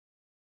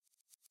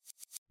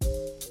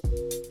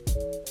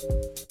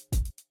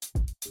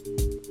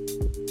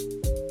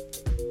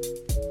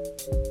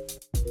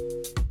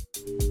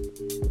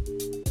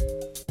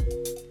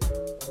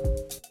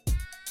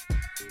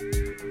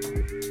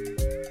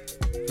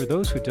For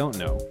those who don't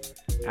know,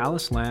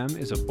 Alice Lam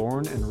is a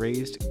born and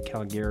raised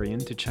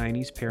Calgarian to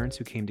Chinese parents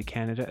who came to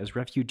Canada as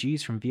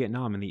refugees from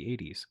Vietnam in the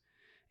 80s.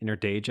 In her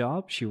day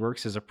job, she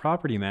works as a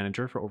property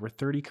manager for over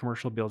 30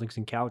 commercial buildings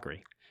in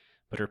Calgary,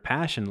 but her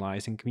passion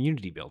lies in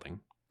community building.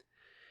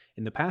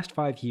 In the past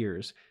 5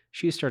 years,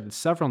 she has started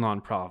several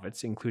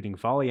nonprofits, including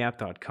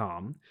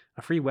volleyapp.com,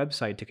 a free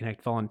website to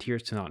connect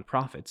volunteers to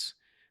nonprofits,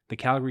 the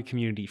Calgary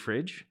Community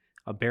Fridge,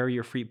 a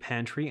barrier-free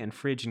pantry and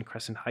fridge in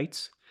Crescent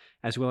Heights,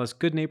 as well as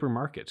Good Neighbor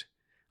Market,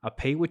 a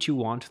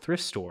pay-what-you-want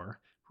thrift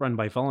store run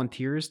by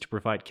volunteers to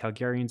provide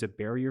Calgarians a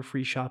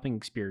barrier-free shopping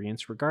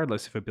experience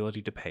regardless of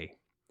ability to pay.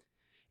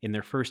 In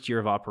their first year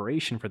of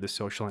operation for this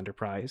social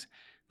enterprise,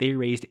 they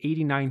raised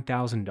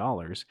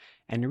 $89,000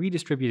 and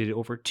redistributed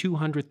over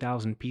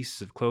 200,000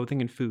 pieces of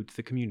clothing and food to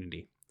the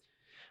community.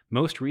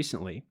 Most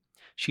recently,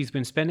 she's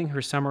been spending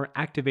her summer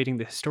activating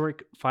the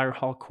historic Fire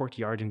Hall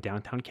courtyard in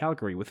downtown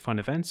Calgary with fun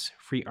events,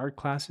 free art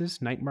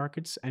classes, night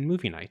markets, and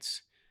movie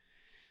nights.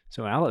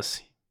 So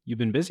Alice, you've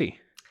been busy.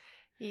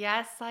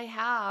 Yes, I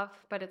have,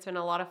 but it's been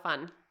a lot of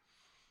fun.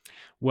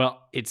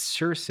 Well, it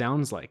sure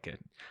sounds like it.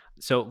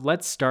 So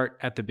let's start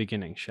at the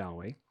beginning, shall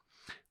we?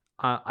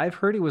 I've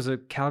heard it was a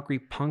Calgary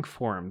punk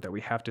forum that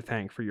we have to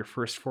thank for your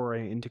first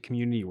foray into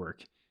community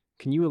work.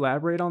 Can you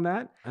elaborate on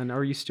that? And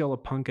are you still a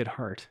punk at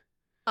heart?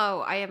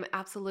 Oh, I am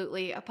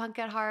absolutely a punk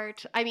at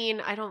heart. I mean,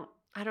 I don't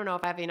know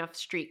if I have enough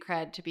street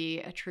cred to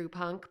be a true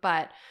punk,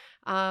 but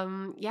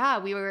yeah,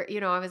 we were,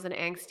 I was an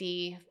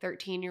angsty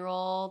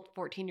 13-year-old,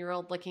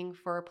 14-year-old looking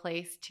for a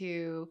place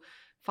to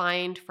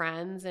find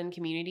friends and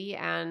community,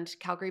 and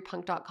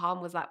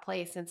calgarypunk.com was that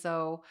place. And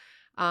so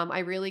I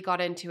really got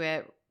into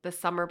it the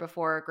summer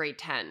before grade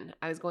 10.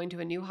 I was going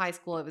to a new high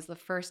school. It was the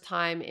first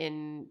time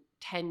in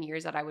 10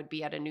 years that I would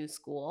be at a new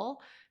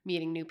school,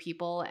 meeting new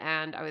people,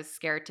 and I was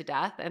scared to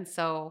death. And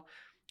so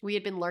we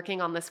had been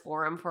lurking on this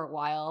forum for a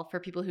while. For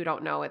people who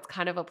don't know, it's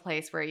kind of a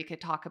place where you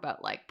could talk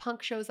about like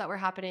punk shows that were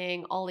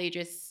happening, all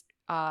ages.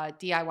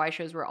 DIY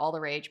shows were all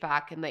the rage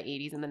back in the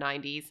 80s and the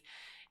 90s.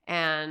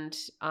 And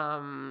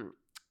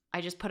I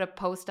just put a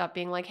post up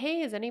being like,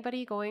 hey, is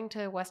anybody going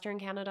to Western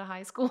Canada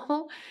High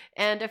School?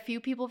 And a few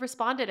people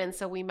responded. And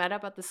so we met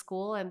up at the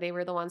school, and they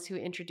were the ones who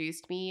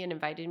introduced me and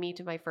invited me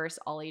to my first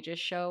all ages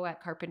show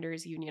at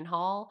Carpenter's Union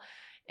Hall.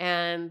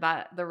 And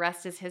that the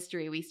rest is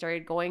history. We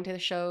started going to the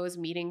shows,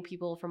 meeting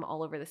people from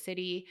all over the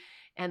city.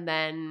 And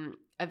then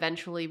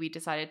eventually we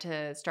decided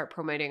to start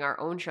promoting our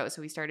own show.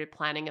 So we started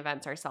planning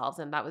events ourselves.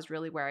 And that was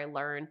really where I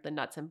learned the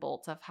nuts and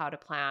bolts of how to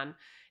plan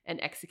and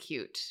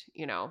execute,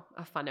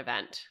 a fun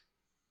event.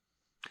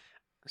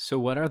 So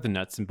what are the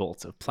nuts and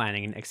bolts of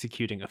planning and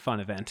executing a fun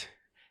event?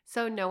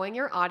 So knowing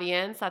your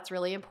audience, that's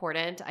really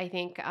important. I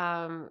think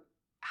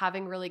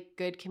having really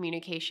good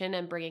communication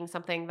and bringing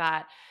something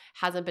that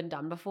hasn't been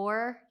done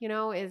before,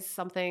 is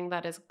something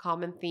that is a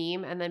common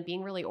theme. And then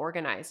being really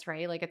organized,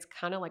 right? Like it's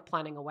kind of like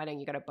planning a wedding.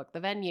 You got to book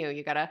the venue,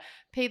 you got to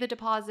pay the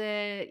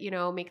deposit,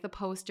 make the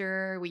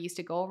poster. We used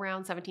to go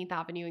around 17th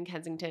Avenue in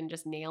Kensington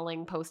just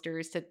nailing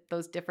posters to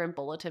those different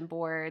bulletin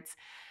boards.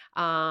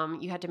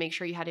 You had to make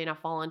sure you had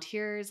enough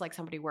volunteers, like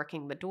somebody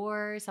working the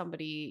door,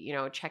 somebody,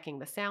 checking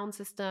the sound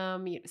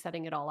system,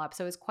 setting it all up.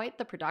 So it was quite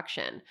the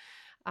production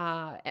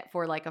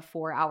for like a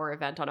 4-hour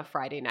event on a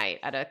Friday night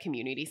at a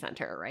community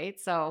center, right?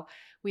 So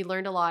we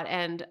learned a lot.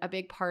 And a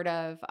big part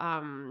of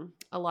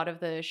a lot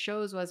of the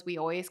shows was we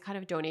always kind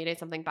of donated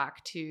something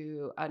back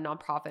to a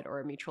nonprofit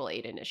or a mutual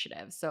aid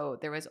initiative. So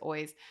there was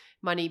always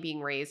money being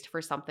raised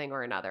for something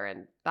or another.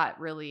 And that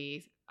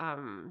really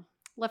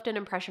left an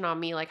impression on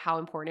me, like how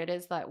important it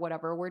is that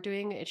whatever we're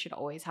doing, it should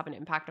always have an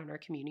impact on our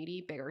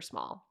community, big or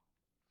small.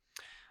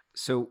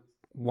 So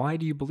why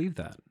do you believe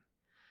that?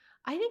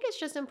 I think it's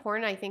just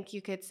important. I think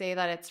you could say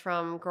that it's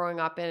from growing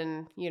up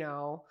in,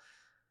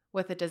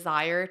 with a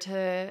desire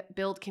to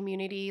build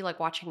community, like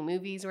watching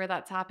movies where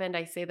that's happened.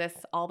 I say this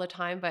all the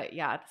time, but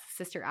yeah, the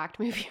Sister Act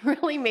movie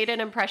really made an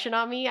impression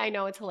on me. I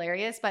know it's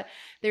hilarious, but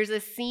there's a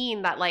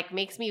scene that like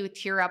makes me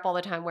tear up all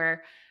the time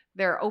where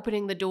they're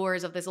opening the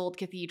doors of this old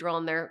cathedral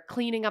and they're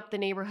cleaning up the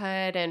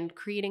neighborhood and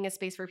creating a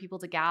space for people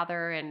to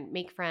gather and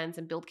make friends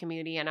and build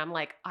community. And I'm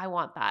like, I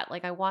want that.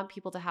 Like, I want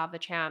people to have the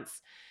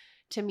chance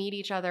to meet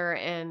each other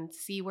and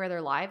see where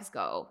their lives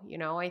go.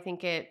 I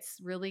think it's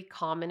really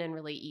common and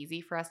really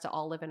easy for us to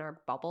all live in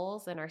our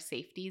bubbles and our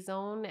safety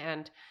zone.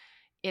 And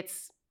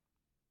it's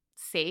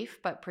safe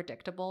but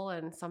predictable,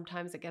 and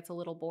sometimes it gets a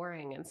little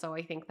boring. And so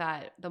I think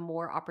that the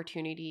more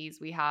opportunities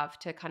we have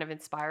to kind of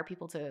inspire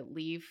people to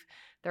leave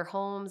their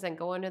homes and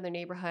go into their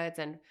neighborhoods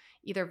and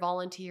either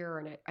volunteer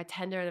or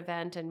attend an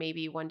event and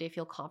maybe one day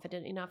feel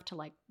confident enough to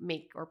like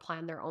make or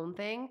plan their own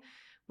thing,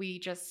 we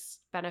just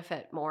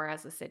benefit more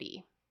as a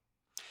city.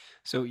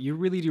 So you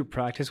really do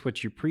practice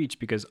what you preach,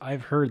 because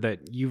I've heard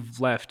that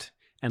you've left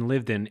and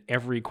lived in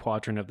every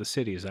quadrant of the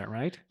city. Is that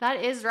right?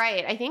 That is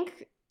right. I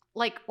think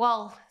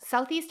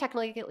Southeast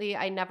technically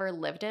I never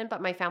lived in,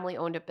 but my family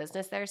owned a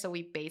business there. So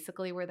we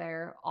basically were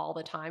there all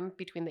the time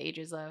between the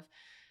ages of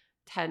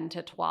 10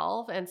 to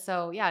 12. And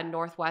so, yeah,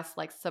 Northwest,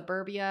 like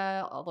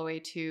suburbia, all the way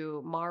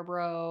to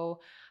Marlborough.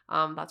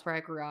 That's where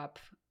I grew up.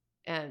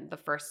 and the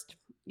first,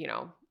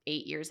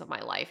 8 years of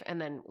my life,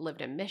 and then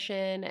lived in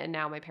Mission, and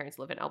now my parents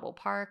live in Elbow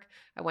Park.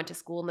 I went to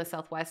school in the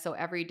Southwest, so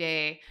every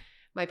day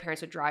my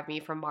parents would drive me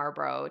from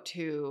Marlborough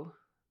to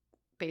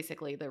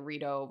basically the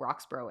Rideau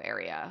Roxborough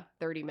area,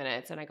 30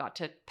 minutes, and I got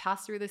to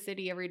pass through the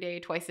city every day,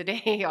 twice a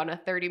day on a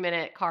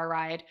 30-minute car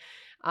ride.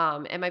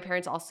 And my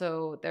parents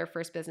also, their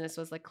first business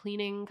was like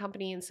cleaning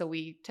company, and so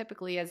we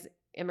typically, as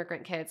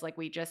immigrant kids, like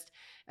we just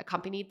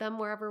accompanied them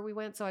wherever we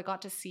went. So I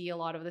got to see a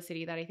lot of the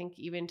city that I think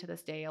even to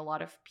this day a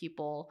lot of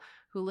people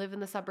who live in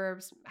the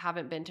suburbs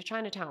haven't been to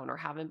Chinatown, or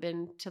haven't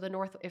been to the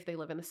north. If they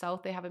live in the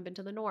south, they haven't been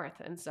to the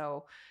north. And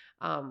so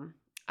um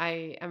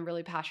I am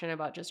really passionate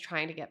about just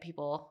trying to get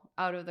people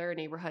out of their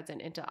neighborhoods and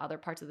into other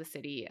parts of the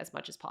city as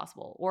much as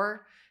possible,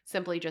 or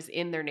simply just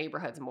in their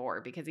neighborhoods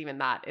more, because even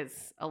that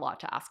is a lot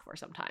to ask for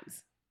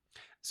sometimes.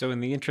 So,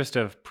 in the interest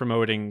of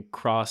promoting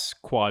cross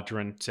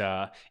quadrant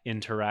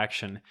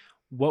interaction,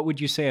 what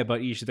would you say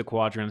about each of the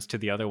quadrants to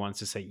the other ones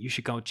to say, you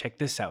should go check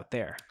this out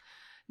there?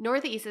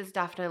 Northeast is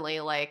definitely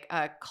like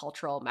a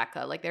cultural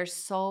mecca. Like there's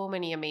so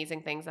many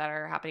amazing things that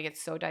are happening.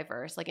 It's so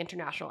diverse. Like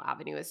International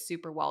Avenue is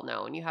super well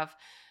known. You have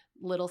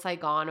Little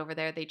Saigon over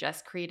there. They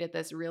just created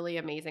this really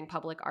amazing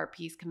public art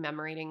piece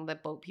commemorating the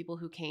boat people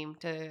who came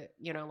to,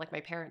 like my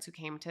parents who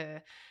came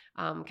to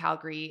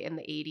Calgary in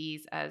the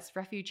 80s as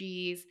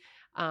refugees.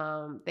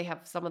 They have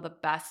some of the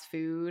best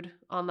food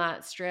on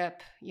that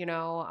strip.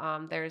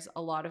 There's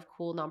a lot of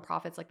cool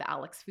nonprofits, like the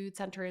Alex Food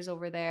Center is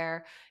over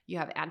there. You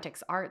have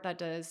Antics Art that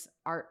does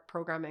art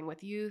programming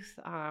with youth.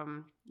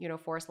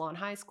 Forest Lawn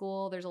High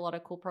School, there's a lot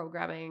of cool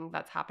programming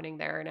that's happening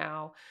there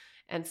now.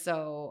 And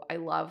so I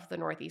love the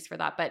Northeast for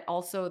that, but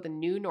also the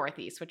new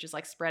Northeast, which is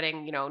like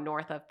spreading,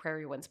 north of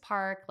Prairie Winds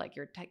Park, like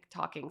you're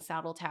talking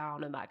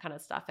Saddletown and that kind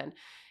of stuff. And,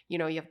 you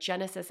have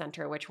Genesis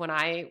Center, which when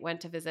I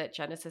went to visit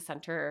Genesis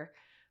Center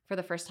for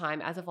the first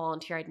time as a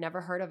volunteer, I'd never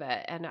heard of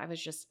it. And I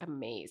was just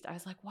amazed. I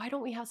was like, why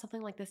don't we have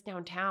something like this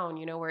downtown,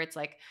 where it's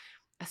like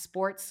a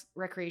sports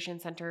recreation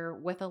center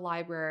with a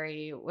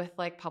library, with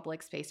like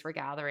public space for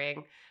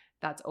gathering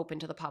that's open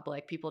to the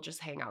public. People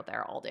just hang out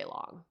there all day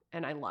long.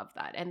 And I love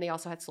that. And they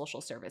also had social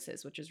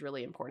services, which is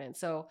really important.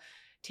 So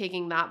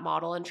taking that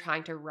model and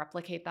trying to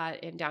replicate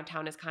that in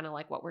downtown is kind of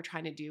like what we're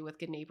trying to do with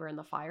Good Neighbor and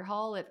the Fire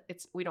Hall.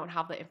 It's we don't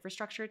have the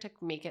infrastructure to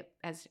make it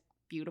as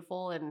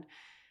beautiful and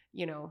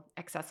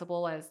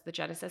accessible as the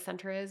Genesis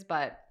Center is,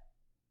 but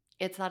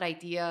it's that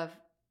idea of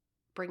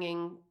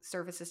bringing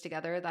services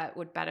together that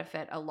would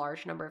benefit a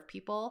large number of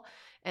people,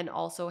 and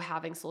also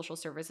having social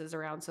services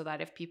around so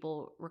that if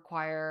people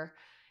require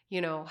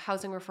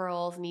housing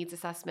referrals, needs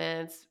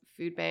assessments,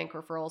 food bank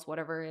referrals,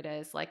 whatever it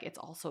is, like it's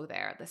also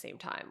there at the same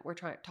time. We're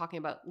talking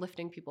about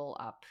lifting people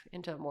up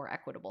into a more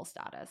equitable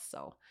status.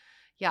 So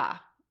yeah,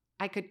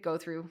 I could go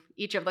through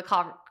each of the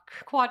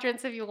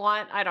quadrants if you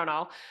want. I don't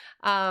know.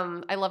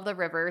 I love the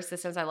river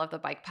systems. I love the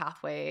bike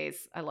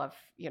pathways. I love,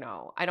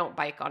 I don't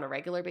bike on a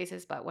regular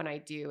basis, but when I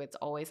do, it's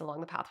always along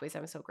the pathways.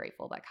 I'm so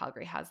grateful that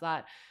Calgary has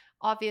that.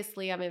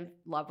 Obviously, I'm in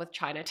love with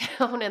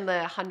Chinatown and the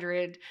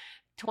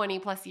 120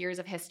 plus years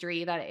of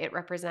history that it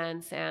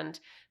represents. And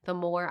the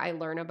more I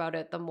learn about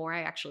it, the more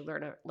I actually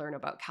learn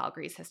about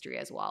Calgary's history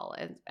as well,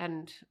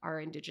 and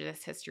our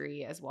Indigenous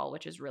history as well,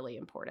 which is really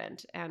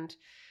important. And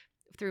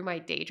through my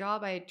day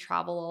job, I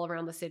travel all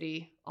around the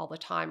city all the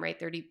time, right?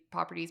 30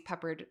 properties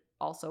peppered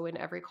also in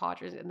every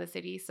quadrant in the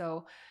city.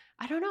 So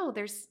I don't know,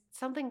 there's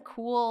something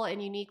cool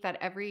and unique that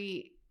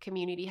every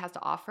community has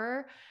to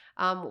offer.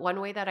 One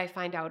way that I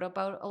find out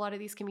about a lot of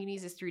these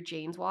communities is through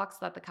Jane's Walks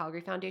that the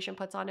Calgary Foundation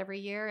puts on every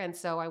year. And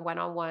so I went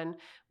on one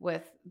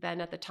with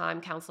then at the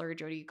time Councillor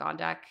Jody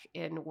Gondek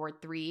in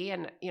Ward 3.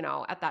 And,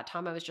 at that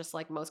time I was just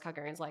like most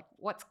Calgarians, like,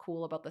 what's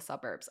cool about the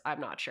suburbs? I'm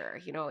not sure.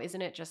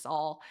 Isn't it just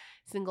all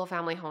single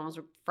family homes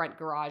with front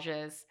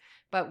garages?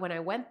 But when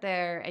I went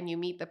there and you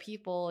meet the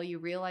people, you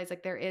realize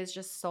like there is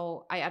just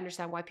I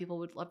understand why people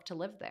would love to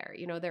live there.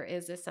 There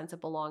is this sense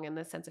of belonging,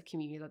 this sense of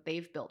community that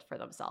they've built for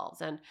themselves.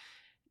 And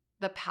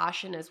the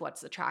passion is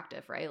what's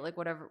attractive, right? Like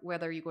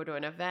whether you go to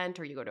an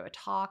event or you go to a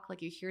talk,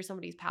 like you hear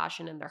somebody's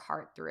passion and their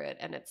heart through it.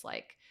 And it's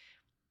like,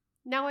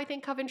 now I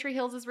think Coventry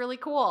Hills is really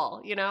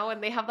cool,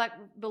 and they have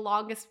the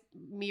longest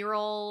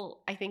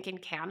mural, I think, in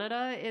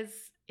Canada is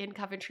in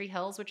Coventry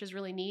Hills, which is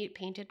really neat,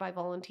 painted by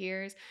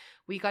volunteers.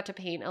 We got to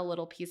paint a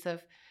little piece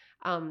of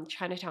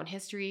Chinatown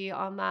history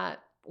on that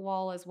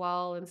wall as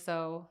well. And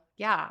so,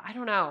 yeah, I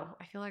don't know.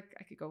 I feel like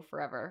I could go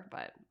forever,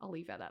 but I'll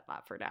leave it at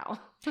that for now.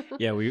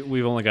 Yeah,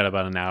 we've only got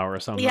about an hour or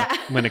so. Yeah.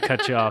 I'm going to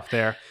cut you off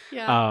there.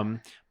 Yeah.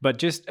 But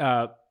just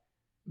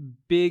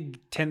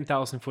big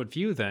 10,000 foot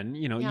view then,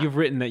 you've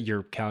written that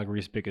you're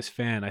Calgary's biggest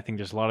fan. I think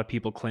there's a lot of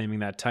people claiming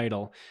that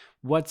title.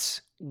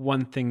 What's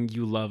one thing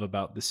you love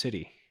about the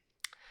city?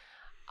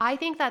 I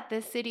think that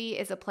this city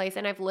is a place,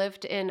 and I've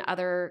lived in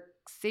other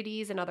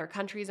cities and other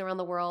countries around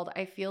the world.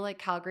 I feel like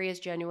Calgary is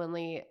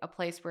genuinely a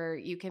place where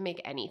you can make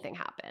anything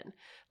happen.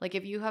 Like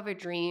if you have a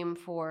dream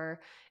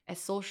for a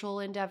social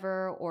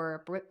endeavor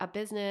or a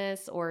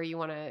business, or you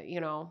want to,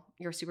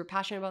 you're super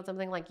passionate about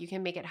something, like you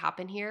can make it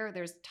happen here.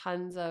 There's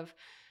tons of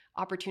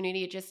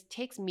opportunity. It just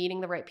takes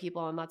meeting the right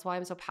people. And that's why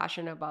I'm so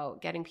passionate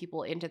about getting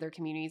people into their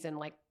communities and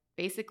like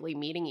basically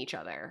meeting each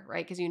other,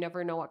 right? Because you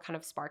never know what kind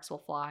of sparks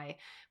will fly,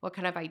 what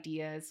kind of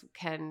ideas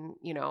can,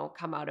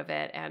 come out of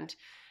it. And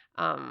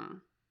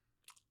um,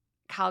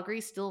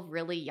 Calgary's still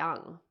really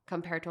young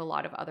compared to a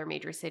lot of other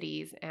major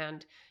cities.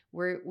 And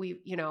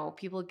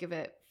people give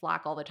it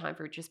flack all the time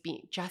for just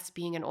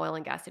being an oil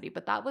and gas city.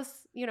 But that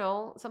was,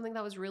 something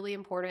that was really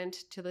important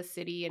to the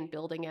city and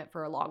building it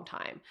for a long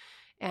time.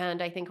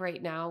 And I think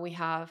right now we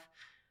have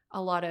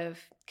a lot of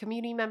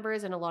community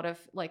members and a lot of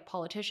like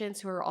politicians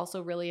who are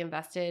also really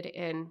invested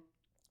in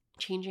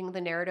changing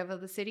the narrative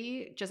of the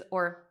city,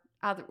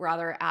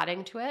 rather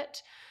adding to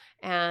it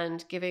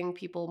and giving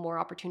people more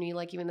opportunity.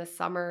 Like even this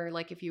summer,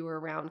 like if you were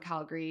around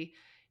Calgary,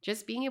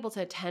 just being able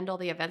to attend all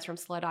the events from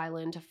Sled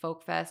Island to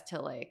Folk Fest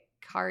to like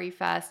Kari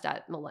Fest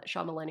at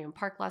Shaw Millennium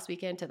Park last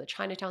weekend to the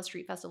Chinatown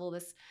Street Festival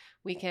this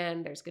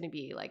weekend. There's going to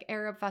be like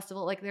Arab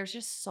Festival. Like there's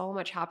just so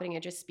much happening.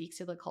 It just speaks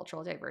to the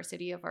cultural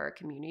diversity of our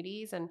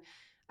communities. And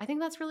I think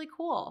that's really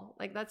cool.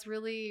 Like that's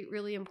really,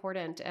 really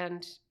important.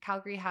 And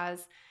Calgary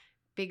has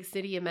big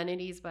city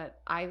amenities,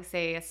 but I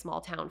say a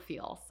small town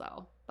feel.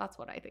 So that's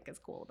what I think is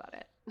cool about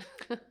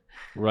it.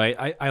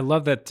 Right. I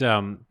love that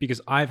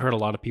because I've heard a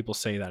lot of people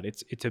say that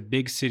it's a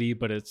big city,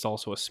 but it's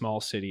also a small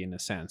city in a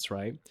sense,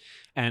 right?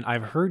 And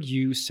I've heard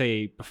you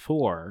say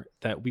before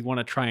that we want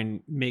to try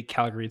and make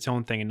Calgary its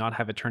own thing and not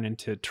have it turn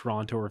into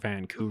Toronto or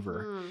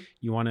Vancouver. Mm-hmm.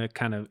 You want to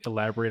kind of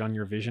elaborate on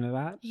your vision of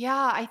that?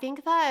 Yeah, I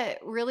think that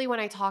really when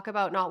I talk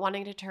about not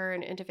wanting to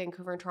turn into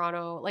Vancouver and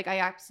Toronto, like I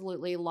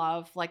absolutely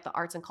love like the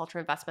arts and culture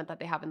investment that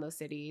they have in those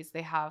cities.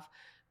 They have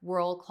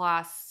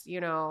world-class,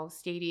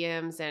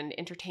 stadiums and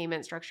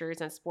entertainment structures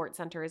and sports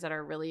centers that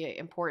are really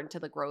important to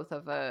the growth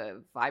of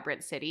a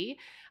vibrant city.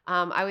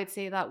 I would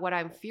say that what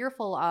I'm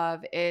fearful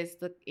of is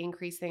the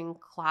increasing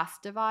class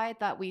divide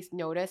that we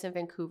notice in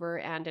Vancouver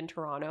and in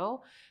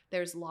Toronto.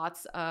 There's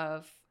lots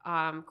of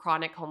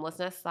chronic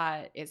homelessness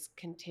that is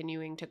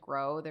continuing to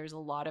grow. There's a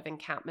lot of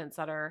encampments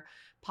that are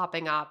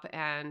popping up,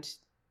 and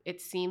it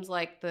seems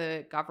like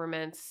the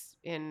governments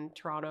in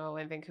Toronto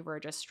and Vancouver are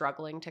just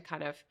struggling to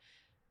kind of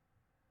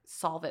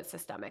solve it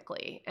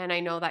systemically. And I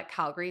know that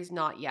Calgary's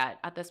not yet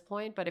at this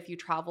point, but if you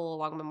travel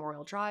along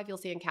Memorial Drive, you'll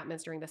see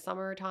encampments during the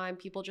summertime.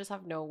 People just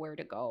have nowhere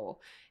to go.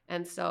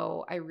 And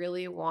so I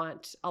really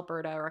want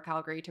Alberta or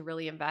Calgary to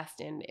really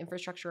invest in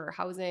infrastructure or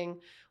housing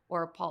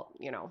or,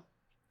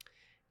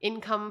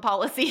 income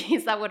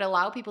policies that would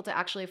allow people to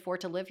actually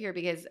afford to live here.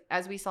 Because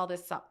as we saw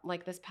this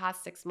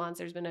past 6 months,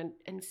 there's been an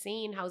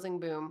insane housing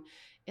boom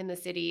in the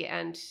city.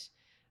 And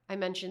I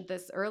mentioned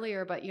this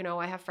earlier, but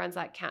I have friends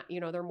that can't,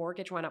 their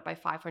mortgage went up by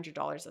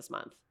 $500 this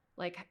month.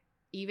 Like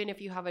even if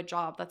you have a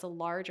job, that's a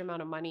large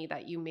amount of money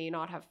that you may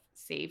not have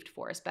saved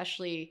for,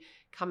 especially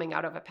coming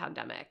out of a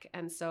pandemic.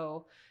 And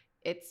so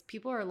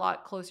people are a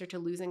lot closer to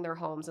losing their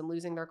homes and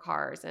losing their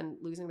cars and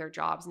losing their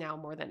jobs now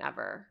more than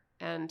ever.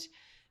 And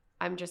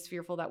I'm just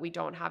fearful that we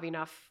don't have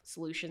enough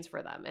solutions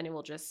for them, and it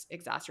will just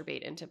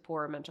exacerbate into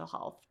poor mental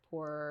health,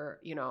 poor,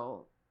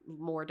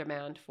 more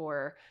demand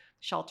for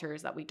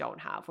shelters that we don't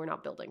have. We're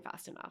not building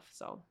fast enough.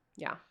 So,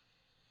 yeah.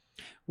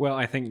 Well,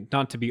 I think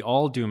not to be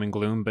all doom and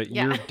gloom, but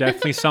Yeah. you're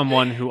definitely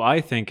someone who I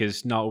think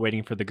is not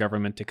waiting for the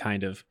government to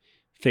kind of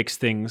fix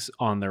things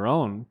on their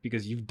own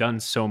because you've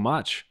done so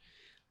much.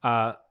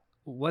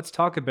 Let's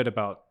talk a bit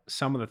about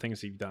some of the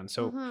things that you've done.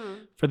 So,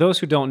 for those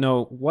who don't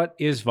know, what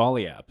is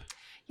Volley App?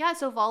 Yeah,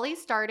 so Volley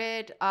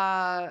started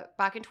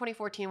back in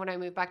 2014 when I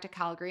moved back to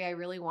Calgary. I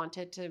really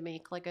wanted to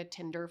make like a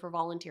Tinder for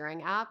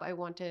volunteering app. I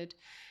wanted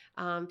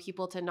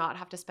people to not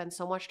have to spend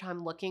so much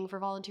time looking for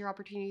volunteer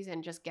opportunities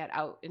and just get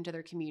out into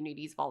their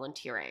communities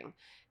volunteering.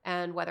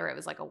 And whether it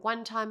was like a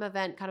one-time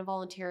event kind of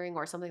volunteering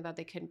or something that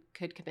they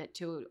could commit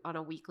to on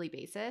a weekly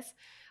basis.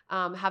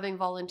 Having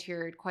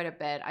volunteered quite a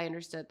bit, I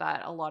understood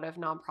that a lot of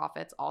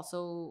nonprofits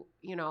also,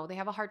 they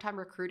have a hard time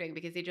recruiting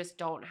because they just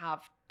don't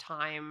have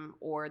time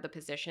or the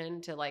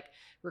position to like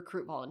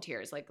recruit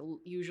volunteers. Like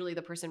usually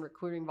the person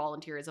recruiting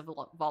volunteers is a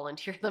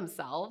volunteer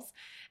themselves.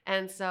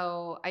 And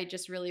so I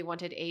just really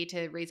wanted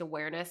to raise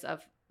awareness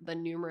of the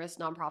numerous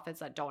nonprofits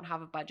that don't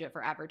have a budget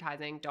for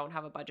advertising, don't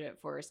have a budget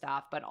for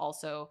staff, but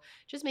also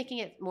just making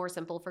it more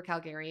simple for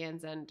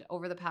Calgarians. And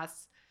over the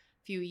past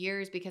few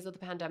years, because of the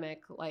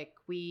pandemic, like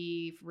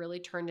we've really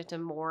turned into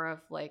more of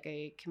like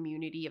a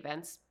community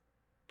events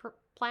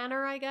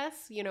planner, I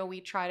guess.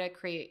 We try to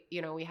create,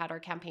 we had our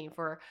campaign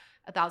for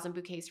 1,000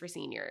 bouquets for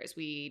seniors.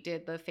 We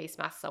did the face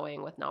mask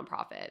sewing with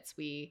nonprofits.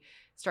 We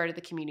started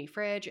the community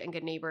fridge and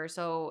Good Neighbor.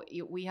 So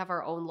we have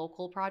our own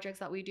local projects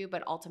that we do,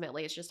 but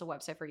ultimately it's just a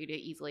website for you to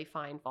easily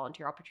find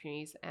volunteer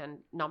opportunities, and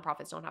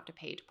nonprofits don't have to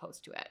pay to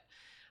post to it.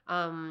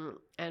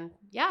 And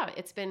yeah,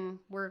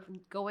 we're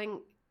going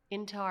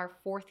into our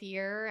 4th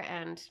year,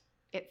 and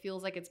it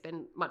feels like it's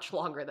been much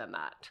longer than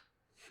that.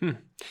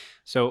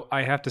 So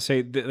I have to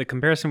say the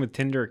comparison with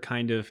Tinder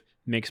kind of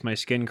makes my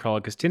skin crawl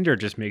because Tinder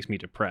just makes me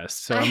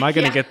depressed. So am I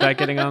going to get that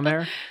getting on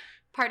there?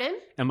 Pardon?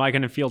 Am I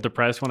going to feel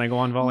depressed when I go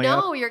on Volley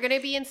Up? No, you're going to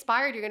be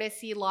inspired. You're going to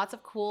see lots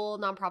of cool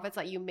nonprofits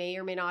that you may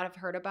or may not have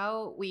heard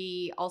about.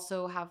 We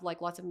also have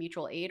like lots of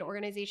mutual aid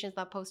organizations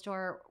that post to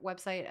our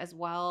website as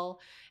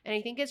well. And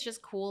I think it's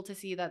just cool to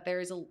see that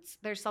there's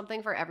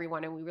something for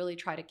everyone, and we really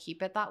try to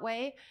keep it that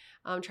way.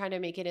 Trying to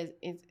make it as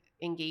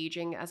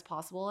engaging as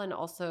possible, and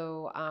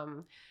also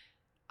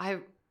I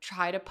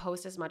try to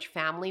post as much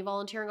family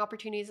volunteering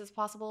opportunities as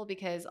possible,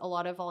 because a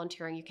lot of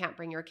volunteering, you can't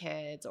bring your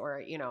kids,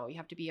 or you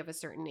have to be of a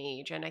certain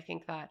age. And I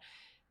think that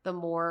the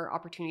more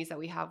opportunities that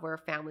we have where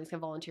families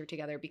can volunteer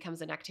together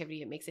becomes an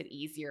activity, it makes it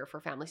easier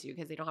for families to do,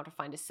 because they don't have to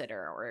find a sitter,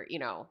 or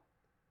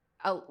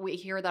we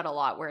hear that a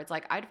lot where it's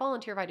like, I'd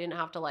volunteer if I didn't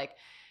have to like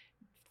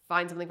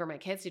find something for my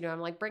kids to do. I'm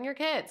like, bring your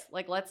kids,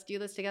 like, let's do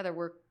this together.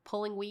 We're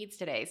pulling weeds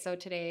today. So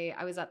today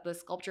I was at the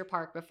sculpture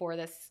park before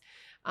this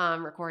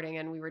recording,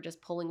 and we were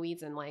just pulling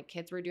weeds, and like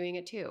kids were doing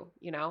it too,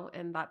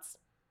 and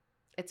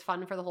it's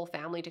fun for the whole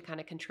family to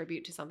kind of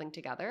contribute to something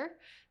together.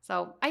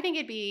 So I think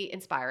it'd be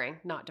inspiring,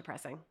 not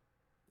depressing.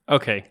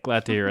 Okay,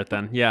 glad to hear it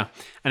then. Yeah.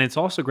 And it's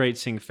also great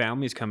seeing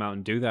families come out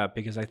and do that,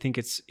 because I think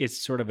it's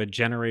sort of a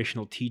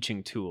generational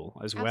teaching tool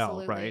as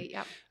well, right?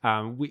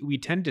 Yep. We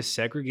tend to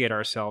segregate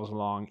ourselves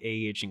along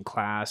age and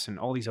class and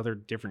all these other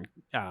different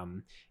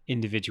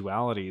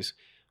individualities,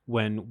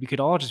 when we could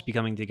all just be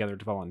coming together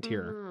to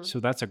volunteer. Mhm.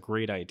 So that's a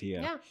great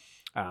idea.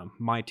 Yeah.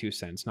 My 2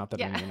 cents, not that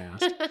Yeah. anyone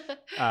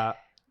asked.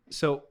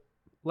 So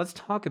let's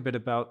talk a bit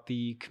about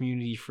the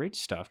community fridge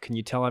stuff. Can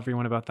you tell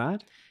everyone about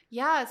that?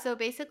 Yeah. So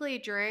basically,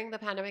 during the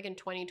pandemic in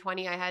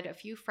 2020, I had a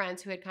few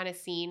friends who had kind of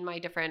seen my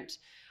different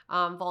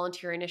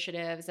volunteer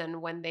initiatives.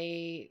 And when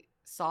they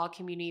saw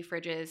community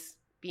fridges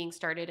being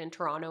started in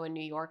Toronto and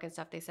New York and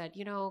stuff, they said,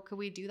 could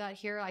we do that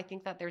here? I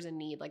think that there's a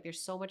need. Like,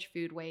 there's so much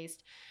food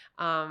waste.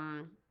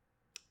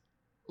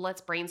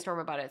 Let's brainstorm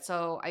about it.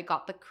 So I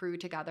got the crew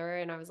together,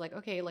 and I was like,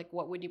 okay, like,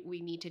 what would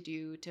we need to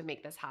do to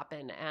make this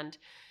happen? And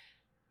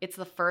it's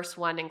the first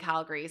one in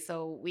Calgary.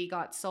 So we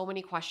got so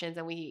many questions,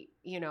 and we,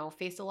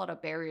 faced a lot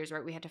of barriers,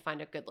 right? We had to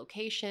find a good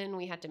location.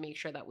 We had to make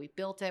sure that we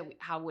built it.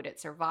 How would it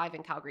survive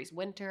in Calgary's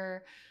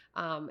winter?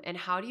 And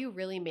how do you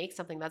really make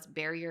something that's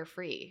barrier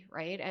free,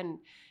 right? And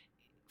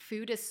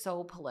food is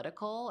so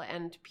political,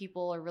 and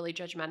people are really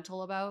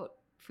judgmental about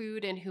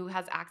food and who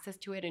has access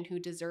to it and who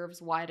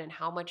deserves what and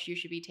how much you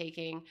should be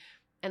taking.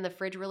 And the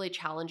fridge really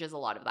challenges a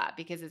lot of that,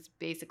 because it's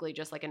basically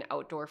just like an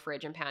outdoor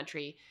fridge and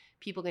pantry.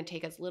 People can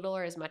take as little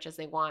or as much as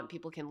they want.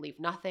 People can leave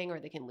nothing,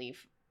 or they can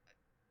leave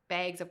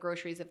bags of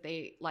groceries if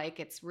they like.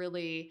 It's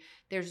really,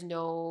 there's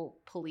no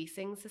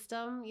policing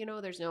system,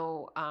 there's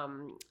no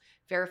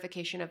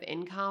verification of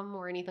income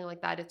or anything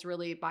like that. It's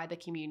really by the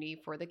community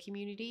for the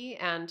community.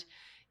 And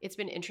it's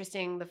been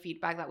interesting, the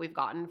feedback that we've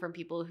gotten from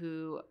people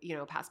who,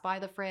 pass by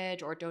the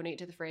fridge or donate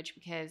to the fridge,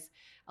 because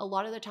a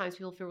lot of the times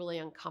people feel really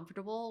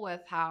uncomfortable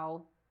with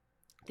how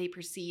they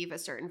perceive a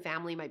certain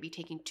family might be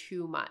taking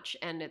too much.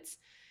 And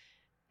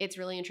it's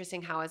really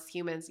interesting how, as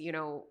humans,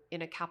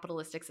 in a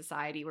capitalistic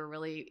society, we're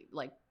really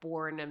like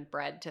born and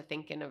bred to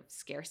think in a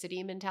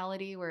scarcity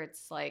mentality, where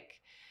it's like,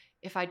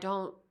 if I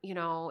don't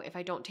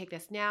take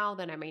this now,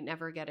 then I might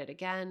never get it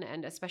again.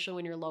 And especially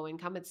when you're low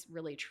income, it's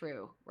really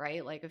true,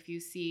 right? Like, if you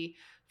see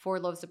 4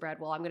 loaves of bread,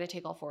 well, I'm going to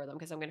take all 4 of them,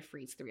 because I'm going to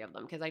freeze 3 of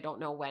them, because I don't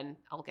know when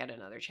I'll get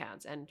another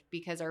chance. And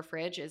because our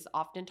fridge is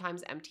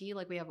oftentimes empty,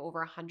 like we have over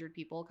 100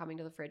 people coming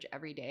to the fridge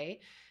every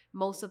day,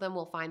 most of them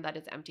will find that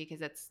it's empty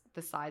because it's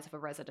the size of a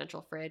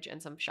residential fridge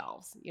and some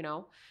shelves,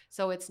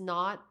 So it's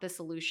not the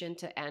solution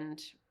to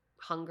end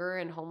hunger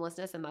and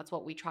homelessness, and that's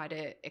what we try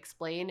to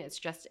explain. It's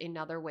just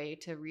another way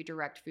to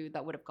redirect food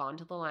that would have gone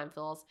to the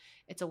landfills.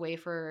 It's a way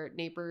for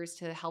neighbors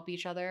to help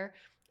each other,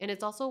 and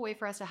it's also a way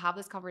for us to have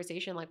this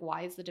conversation, like,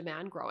 why is the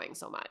demand growing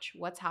so much?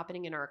 What's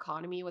happening in our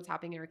economy? What's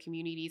happening in our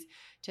communities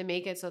to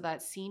make it so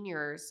that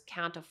seniors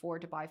can't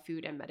afford to buy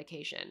food and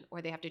medication,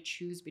 or they have to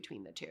choose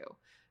between the two,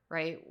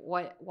 right?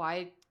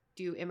 Why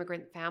do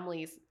immigrant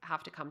families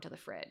have to come to the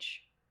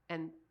fridge,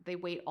 and they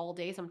wait all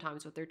day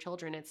sometimes with their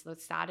children? It's the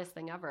saddest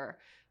thing ever.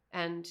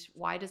 And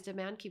why does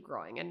demand keep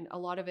growing? And a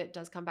lot of it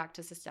does come back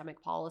to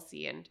systemic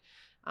policy. And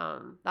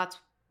that's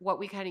what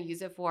we kind of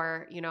use it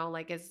for,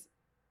 like,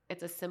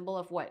 it's a symbol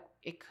of what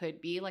it could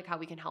be, like how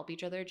we can help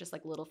each other, just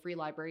like little free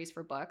libraries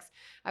for books.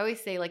 I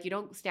always say, like, you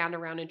don't stand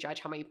around and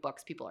judge how many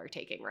books people are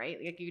taking, right?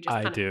 Like, you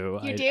just You do?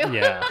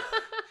 Yeah.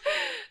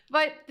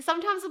 But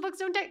sometimes the books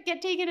don't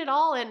get taken at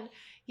all. And,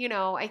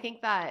 I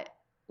think that,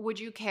 would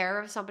you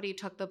care if somebody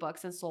took the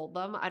books and sold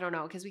them? I don't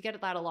know, because we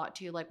get that a lot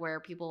too, like, where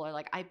people are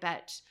like, I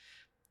bet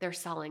they're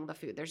selling the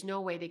food. There's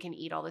no way they can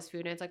eat all this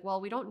food. And it's like,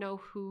 well, we don't know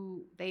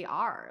who they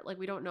are. Like,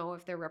 we don't know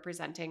if they're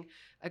representing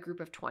a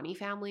group of 20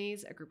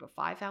 families, a group of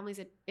 5 families.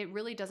 It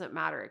really doesn't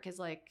matter, because,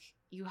 like,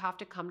 you have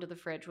to come to the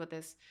fridge with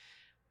this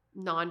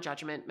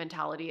non-judgment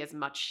mentality, as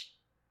much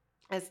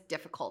as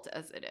difficult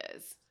as it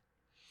is.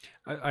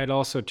 I'd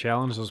also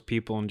challenge those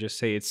people and just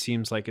say, it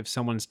seems like if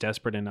someone's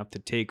desperate enough to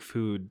take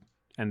food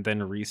and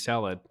then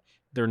resell it,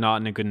 they're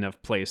not in a good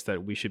enough place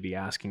that we should be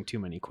asking too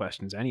many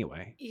questions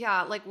anyway.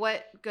 Yeah, like,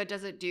 what good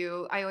does it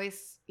do? I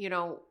always,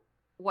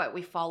 what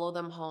we follow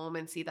them home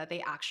and see that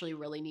they actually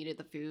really needed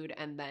the food,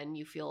 and then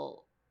you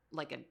feel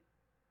like a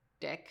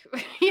dick,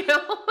 you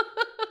know?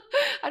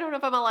 I don't know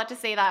if I'm allowed to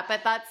say that,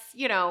 but that's,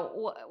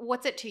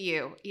 what's it to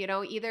you?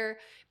 Either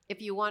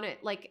if you want it,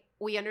 like,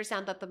 we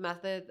understand that the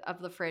method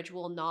of the fridge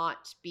will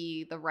not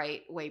be the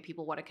right way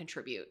people want to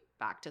contribute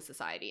back to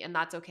society. And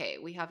that's okay.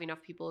 We have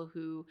enough people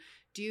who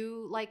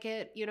do like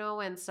it,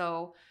 and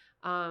so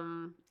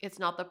it's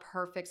not the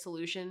perfect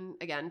solution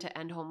again to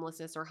end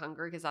homelessness or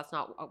hunger, because that's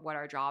not what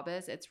our job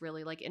is. It's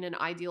really like, in an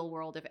ideal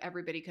world, if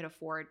everybody could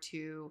afford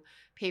to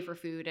pay for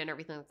food and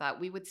everything like that,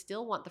 we would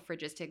still want the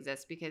fridges to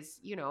exist, because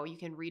you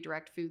can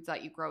redirect foods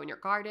that you grow in your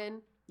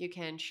garden. You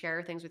can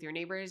share things with your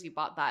neighbors. You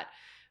bought that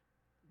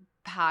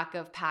pack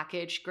of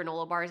packaged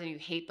granola bars and you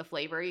hate the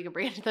flavor, you can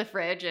bring it to the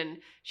fridge and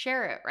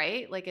share it,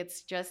 right? Like,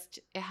 it's just,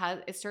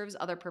 it serves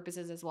other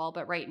purposes as well.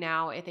 But right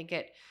now, I think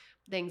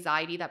the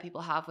anxiety that people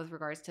have with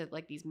regards to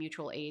like these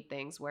mutual aid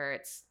things, where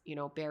it's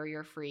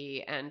barrier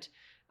free, and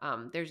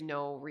there's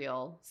no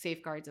real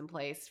safeguards in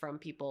place from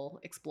people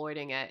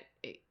exploiting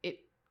it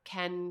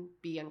can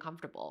be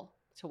uncomfortable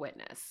to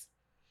witness.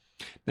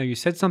 Now, you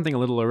said something a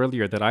little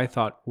earlier that I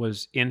thought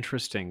was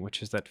interesting,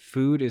 which is that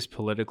food is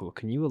political.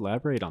 Can you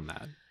elaborate on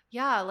that?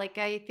 Yeah, like,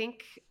 I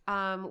think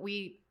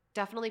we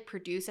definitely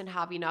produce and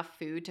have enough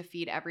food to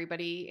feed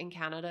everybody in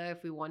Canada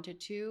if we wanted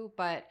to,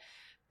 but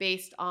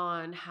based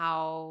on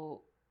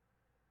how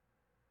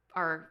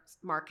our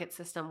market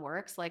system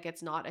works, like,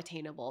 it's not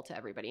attainable to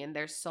everybody. And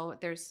there's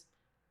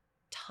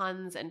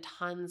tons and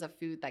tons of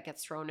food that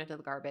gets thrown into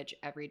the garbage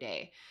every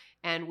day.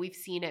 And we've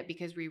seen it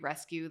because we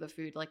rescue the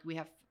food. Like, we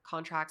have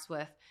contracts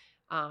with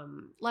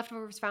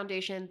Leftovers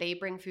Foundation. They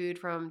bring food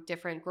from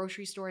different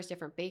grocery stores,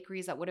 different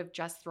bakeries that would have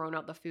just thrown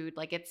out the food.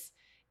 Like, it's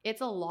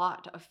a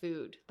lot of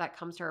food that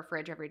comes to our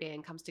fridge every day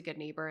and comes to Good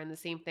Neighbor. And the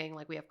same thing,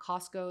 like, we have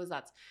Costco's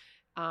that's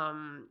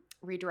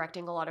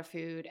redirecting a lot of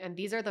food, and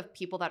these are the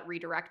people that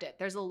redirect it.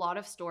 There's a lot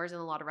of stores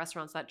and a lot of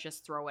restaurants that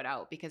just throw it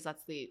out because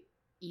that's the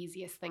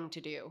easiest thing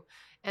to do.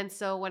 And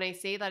so when I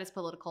say that it's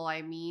political,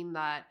 I mean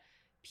that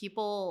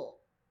people,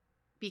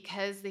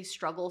 because they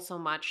struggle so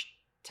much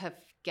to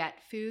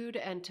get food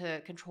and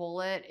to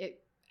control it,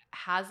 it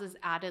has this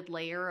added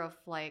layer of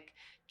like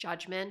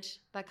judgment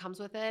that comes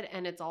with it.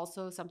 And it's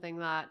also something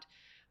that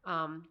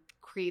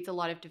creates a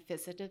lot of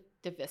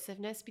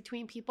divisiveness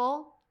between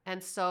people.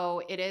 And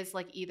so it is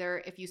like,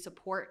 either if you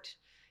support,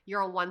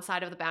 you're on one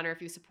side of the banner if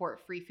you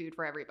support free food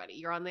for everybody.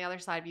 You're on the other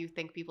side if you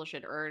think people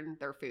should earn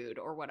their food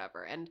or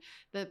whatever. And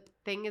the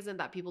thing isn't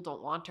that people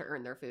don't want to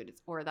earn their food,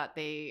 or that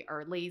they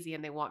are lazy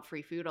and they want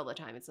free food all the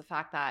time. It's the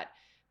fact that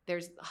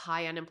there's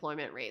high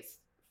unemployment rates.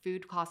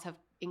 Food costs have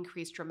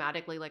increased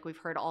dramatically. Like, we've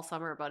heard all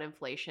summer about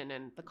inflation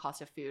and the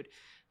cost of food.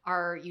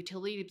 Our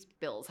utility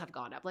bills have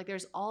gone up. Like,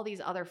 there's all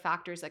these other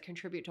factors that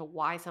contribute to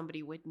why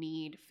somebody would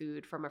need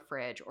food from a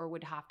fridge or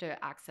would have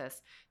to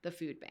access the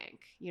food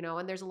bank,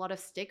 and there's a lot of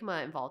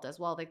stigma involved as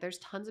well. Like, there's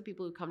tons of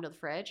people who come to the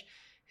fridge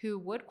who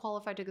would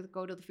qualify to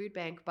go to the food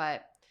bank,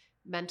 but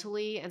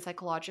mentally and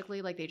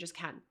psychologically, like, they just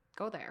can't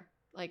go there.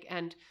 Like,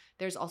 and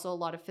there's also a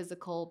lot of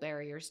physical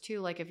barriers too.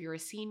 Like, if you're a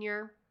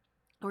senior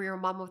or you're a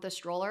mom with a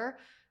stroller,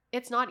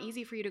 it's not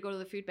easy for you to go to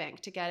the food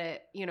bank to get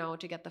it,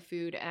 to get the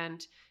food.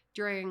 And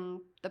during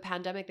the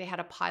pandemic, they had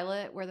a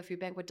pilot where the food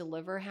bank would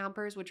deliver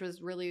hampers, which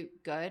was really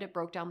good. It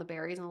broke down the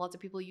barriers and lots of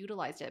people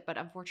utilized it. But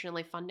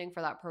unfortunately, funding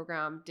for that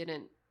program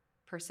didn't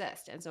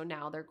persist. And so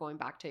now they're going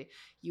back to,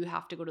 you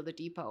have to go to the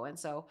depot. And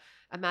so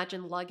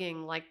imagine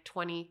lugging like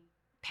 20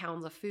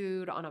 pounds of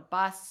food on a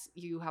bus.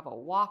 You have a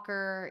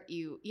walker,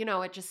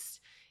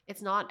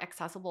 it's not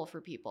accessible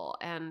for people.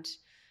 And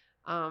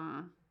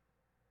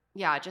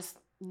just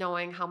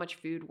knowing how much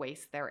food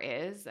waste there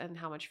is and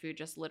how much food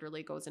just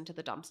literally goes into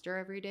the dumpster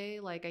every day.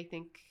 Like, I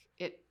think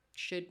it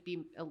should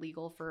be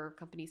illegal for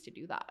companies to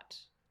do that.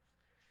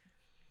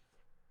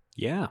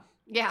 Yeah.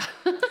 Yeah.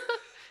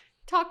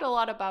 Talked a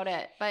lot about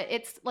it, but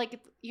it's like,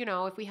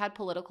 if we had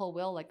political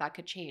will, like, that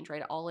could change,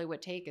 right? All it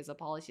would take is a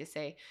policy to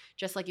say,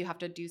 just like you have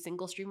to do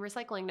single stream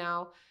recycling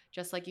now,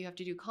 just like you have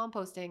to do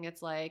composting,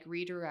 it's like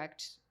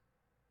redirect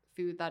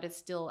food that is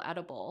still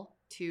edible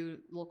to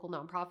local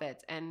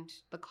nonprofits, and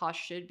the cost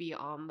should be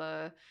on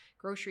the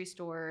grocery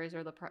stores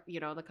or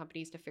the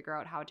companies to figure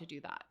out how to do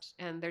that.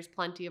 And there's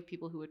plenty of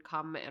people who would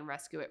come and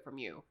rescue it from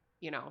you,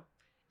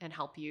 and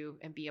help you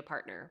and be a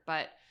partner.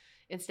 But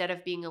instead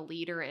of being a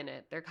leader in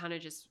it, they're kind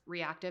of just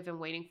reactive and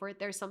waiting for it.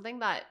 There's something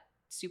that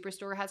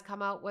Superstore has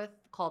come out with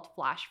called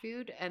flash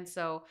food. And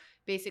so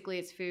basically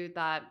it's food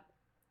that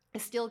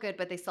is still good,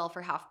 but they sell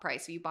for half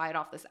price. So you buy it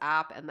off this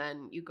app and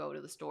then you go to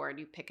the store and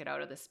you pick it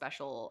out of this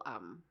special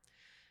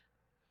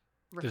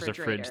refrigerator. There's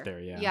a fridge there,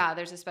 yeah. Yeah,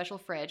 there's a special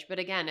fridge. But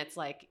again, it's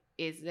like,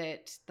 is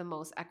it the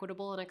most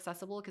equitable and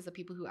accessible? Because the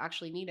people who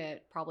actually need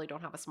it probably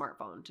don't have a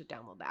smartphone to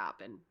download the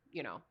app and,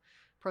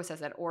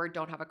 process it, or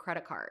don't have a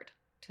credit card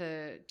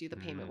to do the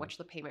payment, which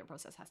the payment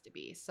process has to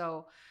be.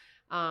 So,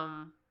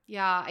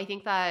 I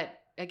think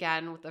that,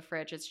 again, with the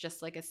fridge, it's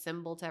just like a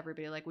symbol to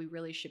everybody. Like, we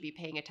really should be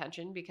paying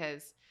attention,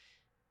 because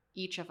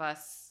each of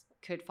us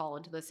could fall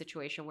into the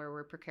situation where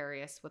we're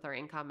precarious with our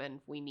income and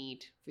we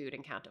need food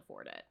and can't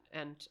afford it.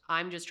 And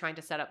I'm just trying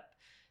to set up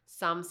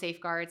some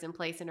safeguards in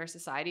place in our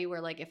society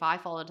where, like, if I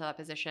fall into that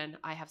position,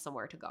 I have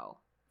somewhere to go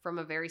from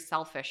a very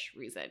selfish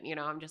reason.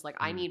 I'm just like,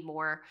 I Mm. need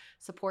more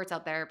supports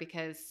out there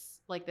because,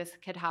 like, this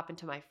could happen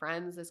to my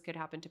friends, this could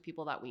happen to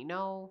people that we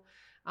know.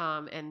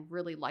 And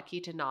really lucky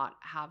to not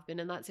have been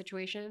in that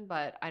situation,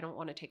 but I don't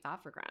want to take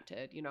that for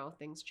granted.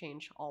 Things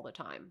change all the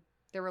time.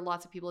 There were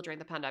lots of people during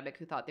the pandemic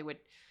who thought they would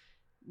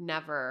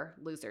never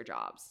lose their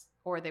jobs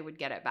or they would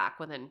get it back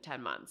within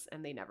 10 months,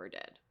 and they never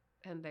did.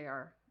 And they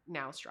are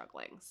now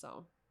struggling.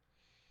 So,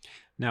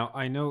 Now,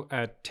 I know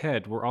at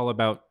TED, we're all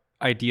about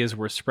ideas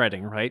we're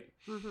spreading, right?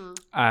 mm-hmm.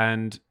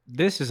 And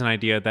this is an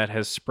idea that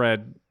has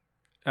spread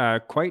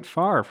quite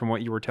far from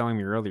what you were telling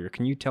me earlier.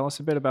 Can you tell us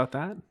a bit about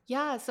that?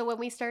 Yeah, so when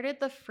we started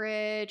the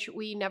fridge,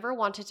 we never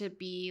wanted to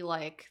be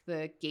like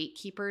the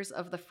gatekeepers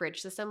of the fridge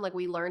system. Like,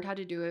 we learned how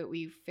to do it,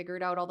 we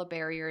figured out all the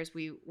barriers,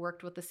 we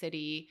worked with the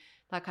city,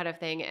 that kind of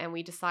thing, and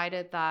we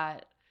decided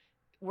that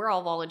we're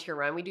all volunteer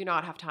run. We do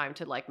not have time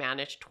to like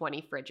manage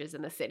 20 fridges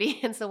in the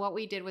city. And so what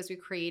we did was we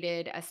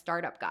created a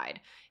startup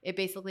guide. It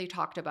basically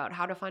talked about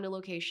how to find a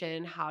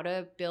location, how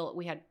to build.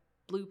 We had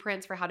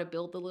blueprints for how to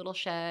build the little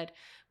shed.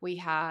 We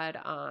had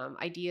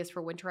ideas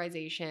for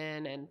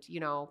winterization and,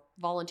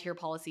 volunteer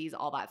policies,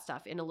 all that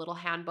stuff in a little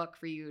handbook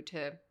for you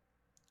to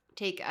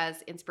take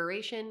as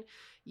inspiration,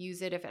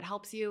 use it if it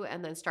helps you,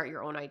 and then start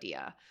your own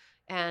idea.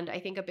 And I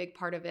think a big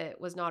part of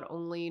it was not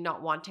only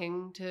not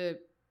wanting to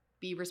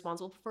be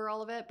responsible for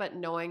all of it, but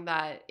knowing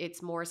that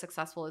it's more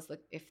successful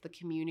if the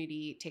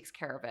community takes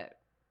care of it,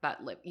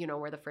 that live,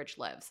 where the fridge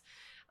lives.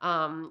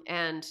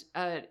 And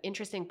an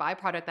interesting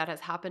byproduct that has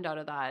happened out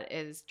of that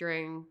is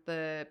during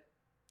the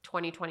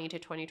 2020 to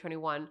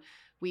 2021,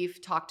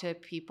 we've talked to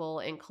people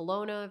in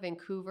Kelowna,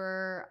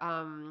 Vancouver,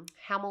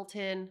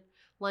 Hamilton,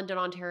 London,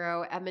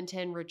 Ontario,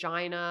 Edmonton,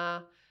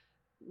 Regina,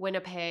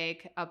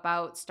 Winnipeg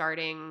about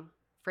starting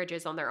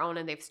fridges on their own,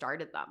 and they've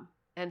started them.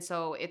 And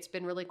so it's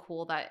been really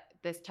cool that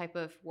this type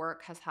of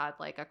work has had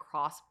like a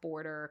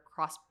cross-border,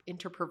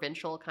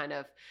 interprovincial kind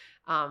of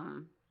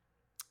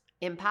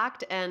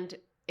impact. And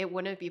it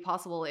wouldn't be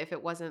possible if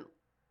it wasn't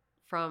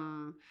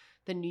from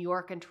the New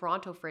York and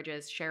Toronto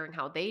fridges sharing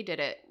how they did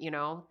it.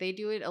 They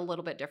do it a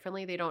little bit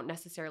differently. They don't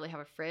necessarily have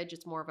a fridge.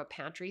 It's more of a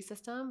pantry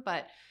system,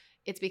 but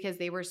it's because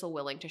they were so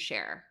willing to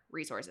share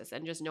resources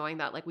and just knowing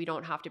that, like, we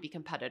don't have to be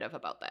competitive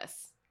about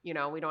this. We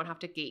don't have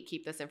to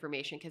gatekeep this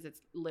information because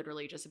it's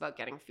literally just about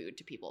getting food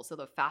to people. So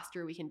the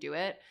faster we can do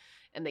it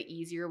and the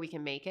easier we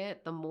can make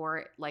it, the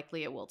more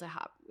likely it will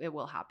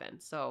happen.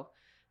 So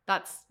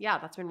that's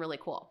been really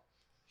cool.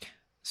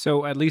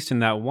 So at least in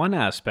that one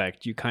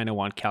aspect, you kind of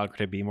want Calgary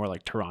to be more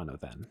like Toronto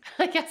then.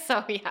 I guess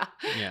so, yeah.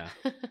 Yeah.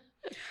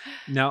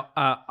 Now,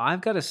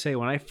 I've got to say,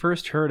 when I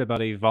first heard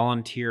about a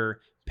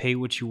volunteer pay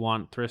what you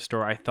want thrift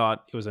store, I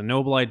thought it was a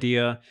noble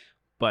idea,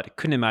 but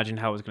couldn't imagine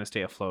how it was going to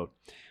stay afloat.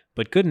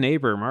 But Good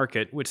Neighbor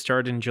Market, which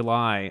started in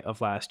July of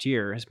last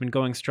year, has been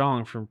going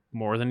strong for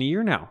more than a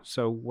year now.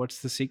 So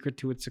what's the secret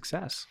to its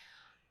success?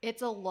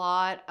 It's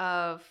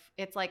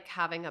like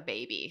having a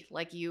baby.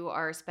 Like, you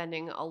are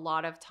spending a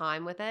lot of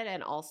time with it,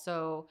 and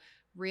also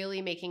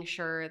really making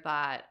sure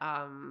that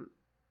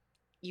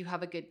you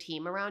have a good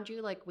team around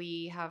you. Like,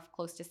 we have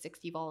close to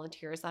 60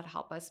 volunteers that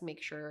help us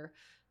make sure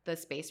the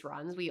space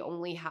runs. We're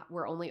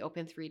only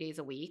open 3 days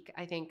a week.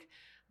 I think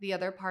the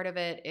other part of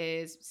it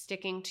is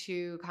sticking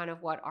to kind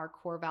of what our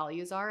core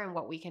values are and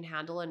what we can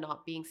handle, and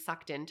not being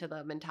sucked into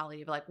the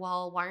mentality of like,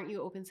 well, why aren't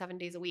you open 7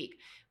 days a week?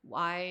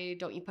 Why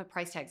don't you put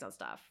price tags on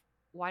stuff?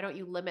 Why don't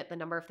you limit the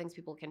number of things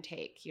people can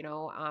take?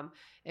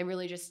 And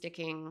really just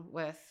sticking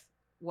with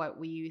what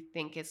we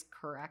think is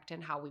correct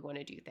and how we want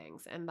to do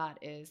things. And that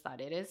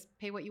it is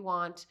pay what you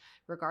want,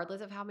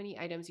 regardless of how many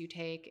items you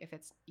take. If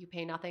it's you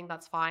pay nothing,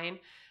 that's fine.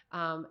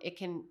 It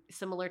can,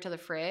 similar to the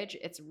fridge,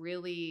 it's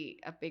really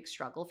a big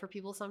struggle for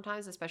people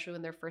sometimes, especially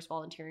when they're first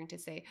volunteering, to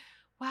say,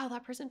 wow,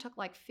 that person took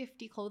like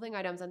 50 clothing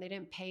items and they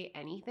didn't pay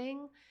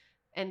anything.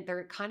 And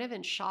they're kind of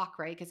in shock,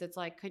 right? Because it's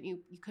like,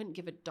 you couldn't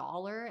give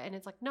 $1? And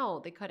it's like,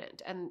 no, they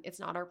couldn't. And it's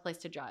not our place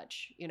to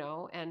judge,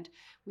 And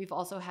we've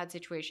also had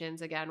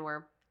situations, again,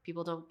 where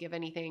people don't give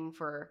anything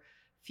for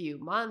a few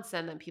months,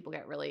 and then people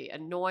get really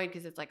annoyed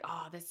because it's like,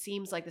 oh, this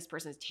seems like this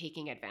person is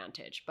taking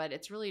advantage, but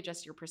it's really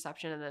just your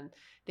perception. And then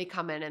they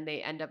come in and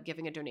they end up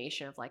giving a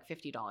donation of like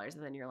 $50,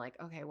 and then you're like,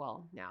 okay,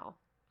 well, now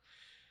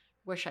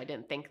wish I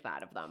didn't think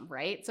that of them,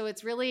 right? So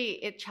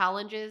it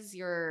challenges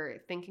your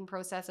thinking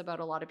process about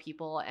a lot of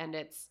people, and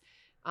it's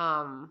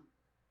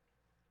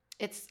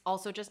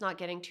also just not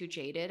getting too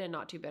jaded and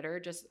not too bitter,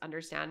 just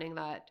understanding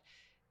that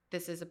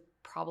this is a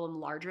problem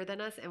larger than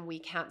us and we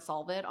can't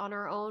solve it on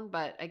our own.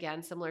 But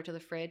again, similar to the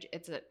fridge,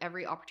 it's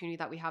every opportunity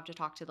that we have to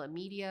talk to the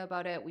media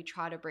about it. We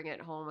try to bring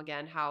it home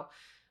again, how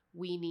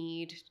we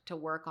need to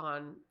work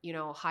on,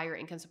 higher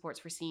income supports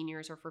for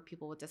seniors or for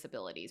people with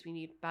disabilities. We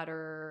need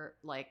better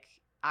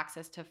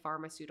access to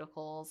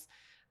pharmaceuticals.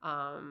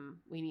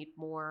 We need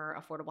more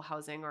affordable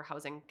housing or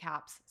housing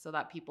caps so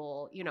that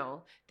people,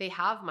 they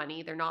have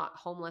money. They're not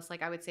homeless.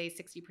 Like I would say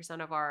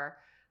 60% of our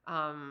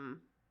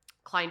um,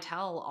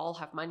 clientele all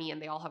have money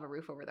and they all have a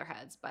roof over their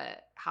heads.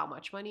 But how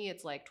much money?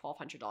 It's like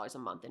 $1,200 a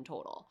month in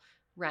total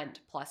rent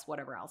plus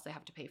whatever else they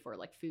have to pay for,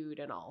 like food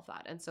and all of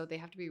that. And so they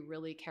have to be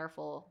really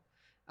careful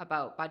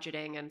about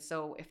budgeting. And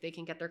so if they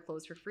can get their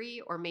clothes for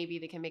free, or maybe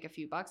they can make a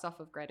few bucks off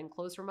of getting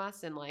clothes from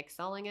us and like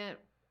selling it,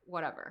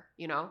 whatever,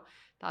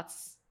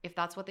 that's if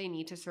that's what they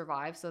need to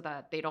survive so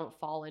that they don't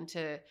fall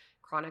into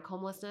chronic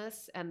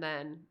homelessness and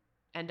then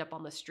end up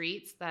on the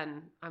streets,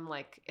 then I'm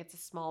like, it's a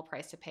small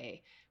price to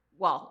pay.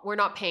 Well, we're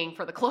not paying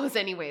for the clothes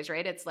anyways,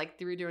 right? It's like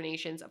through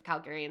donations of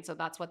Calgarians. So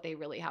that's what they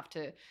really have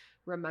to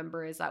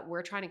remember, is that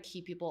we're trying to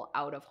keep people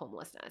out of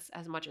homelessness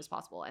as much as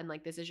possible. And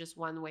like, this is just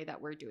one way that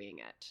we're doing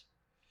it.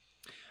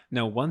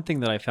 Now, one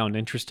thing that I found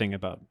interesting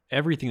about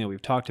everything that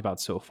we've talked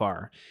about so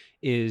far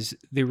is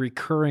the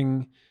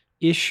recurring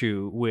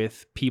issue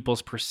with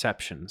people's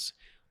perceptions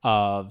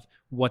of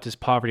what does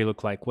poverty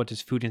look like? What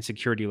does food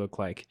insecurity look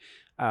like?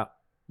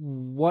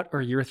 What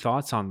are your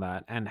thoughts on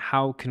that? And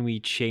how can we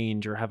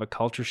change or have a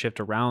culture shift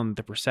around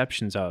the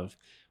perceptions of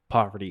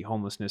poverty,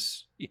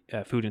 homelessness,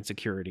 food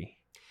insecurity?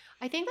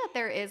 I think that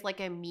there is like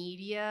a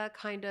media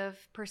kind of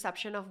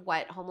perception of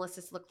what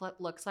homelessness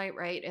looks like,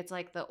 right? It's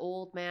like the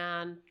old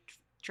man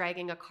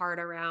dragging a cart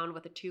around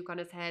with a toque on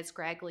his head,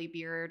 scraggly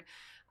beard.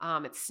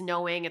 It's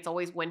snowing. It's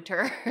always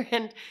winter,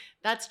 and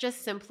that's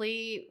just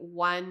simply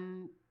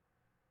one.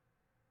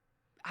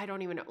 I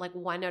don't even know, like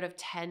 1 out of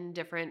 10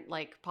 different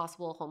like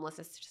possible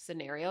homelessness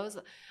scenarios.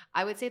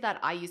 I would say that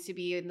I used to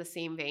be in the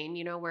same vein,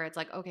 where it's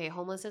like, okay,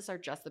 homelessness are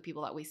just the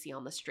people that we see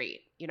on the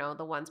street,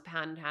 the ones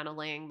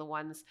panhandling, the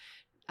ones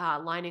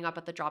lining up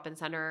at the drop-in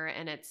center,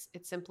 and it's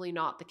simply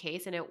not the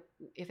case. And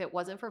if it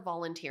wasn't for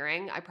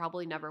volunteering, I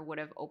probably never would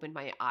have opened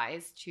my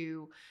eyes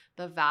to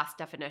the vast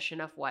definition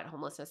of what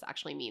homelessness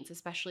actually means,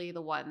 especially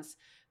the ones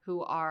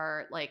who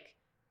are like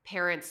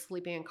parents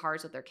sleeping in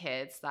cars with their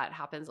kids. That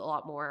happens a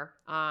lot more.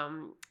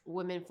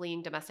 Women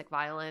fleeing domestic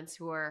violence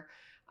who are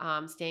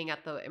staying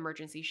at the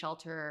emergency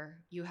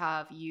shelter. You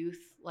have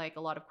youth, like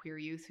a lot of queer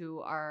youth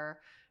who are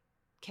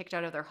kicked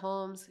out of their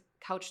homes,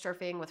 couch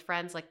surfing with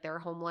friends, like they're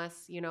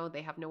homeless,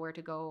 they have nowhere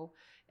to go.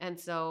 And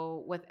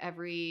so with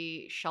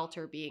every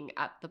shelter being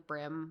at the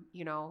brim,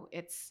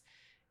 it's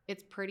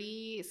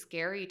pretty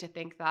scary to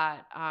think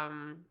that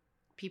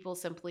people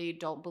simply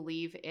don't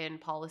believe in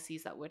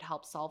policies that would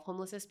help solve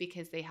homelessness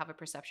because they have a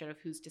perception of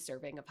who's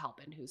deserving of help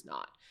and who's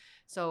not.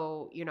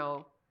 So,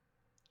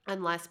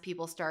 unless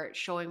people start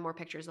showing more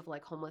pictures of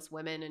like homeless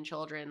women and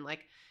children,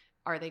 like,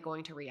 are they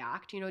going to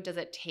react? Does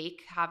it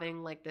take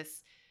having like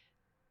this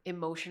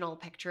emotional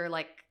picture,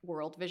 like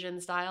World Vision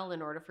style,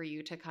 in order for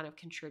you to kind of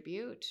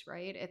contribute,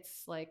 right?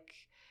 It's like,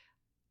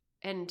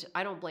 and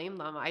I don't blame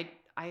them. I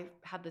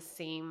had the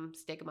same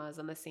stigmas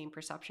and the same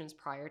perceptions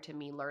prior to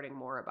me learning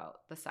more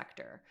about the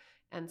sector.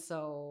 And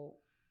so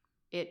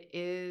it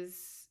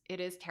is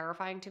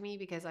terrifying to me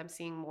because I'm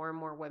seeing more and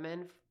more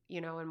women,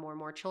 and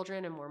more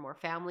children and more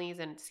families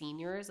and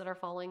seniors that are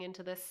falling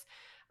into this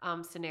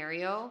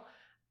scenario.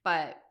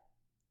 But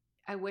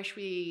I wish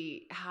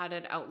we had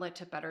an outlet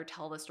to better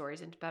tell the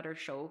stories and to better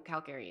show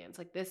Calgarians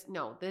like this.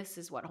 No, this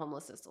is what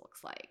homelessness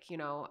looks like.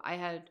 I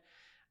had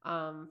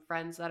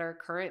friends that are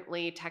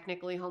currently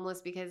technically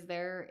homeless because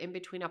they're in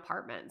between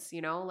apartments,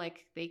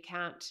 like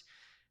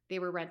they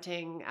were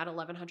renting at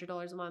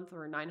 $1,100 a month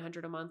or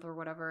 $900 a month or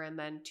whatever. And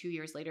then 2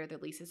 years later, the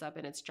lease is up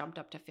and it's jumped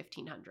up to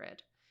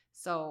 $1,500.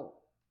 So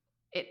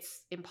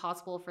it's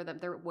impossible for them.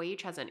 Their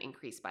wage hasn't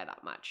increased by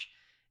that much.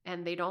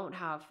 And they don't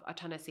have a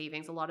ton of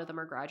savings. A lot of them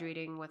are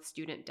graduating with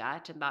student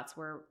debt, and that's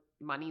where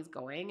money's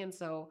going. And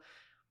so,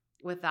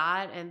 with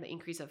that and the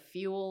increase of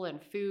fuel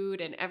and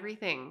food and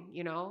everything,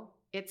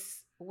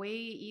 it's way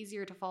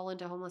easier to fall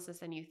into homelessness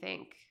than you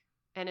think.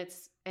 And it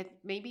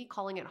maybe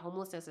calling it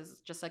homelessness is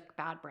just like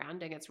bad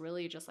branding. It's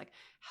really just like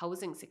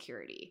housing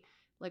security.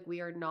 Like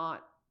we are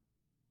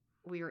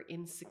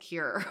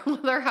insecure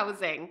with our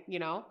housing.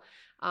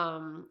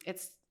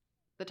 It's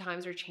the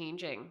times are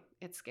changing.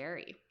 It's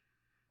scary.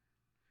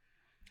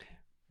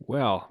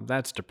 Well,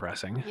 that's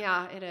depressing.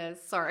 Yeah, it is.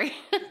 Sorry.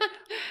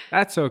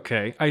 That's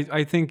okay.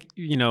 I think,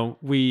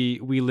 we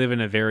live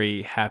in a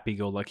very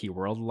happy-go-lucky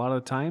world a lot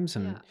of times,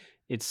 and Yeah.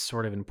 it's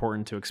sort of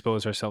important to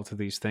expose ourselves to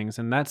these things.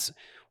 And that's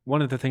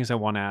one of the things I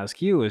want to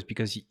ask you is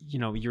because,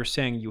 you're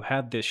saying you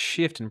had this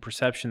shift in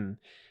perception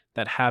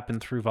that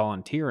happened through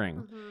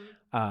volunteering,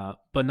 Hmm.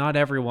 but not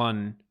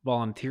everyone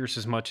volunteers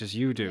as much as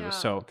you do. Yeah.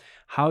 So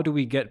how do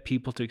we get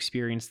people to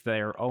experience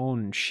their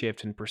own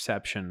shift in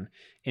perception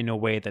in a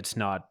way that's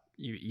not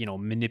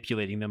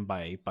manipulating them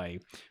by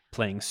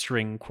playing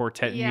string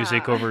quartet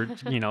music Yeah.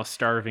 over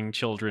starving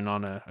children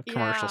on a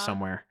commercial Yeah.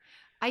 somewhere?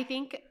 I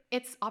think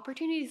it's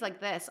opportunities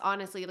like this,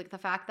 honestly, like the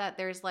fact that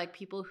there's like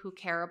people who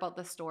care about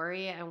the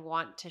story and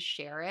want to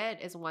share it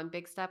is one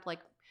big step.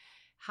 Like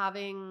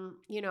having,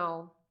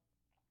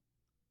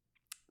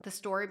 the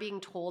story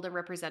being told and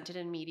represented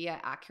in media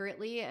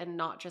accurately and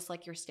not just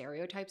like your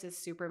stereotypes is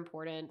super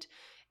important.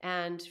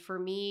 And for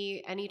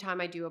me, anytime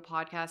I do a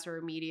podcast or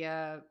a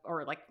media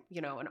or like,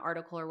 an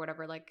article or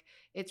whatever, like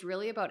it's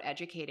really about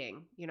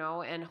educating,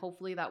 and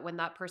hopefully that when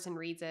that person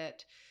reads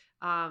it,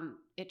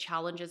 it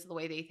challenges the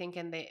way they think,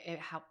 and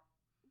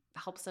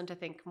helps them to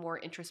think more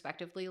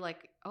introspectively,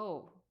 like,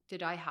 oh,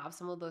 did I have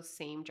some of those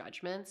same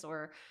judgments,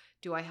 or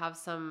do I have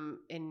some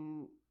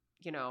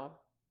you know,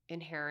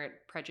 inherent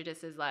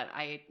prejudices that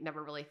I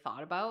never really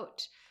thought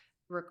about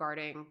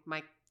regarding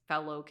my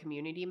fellow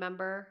community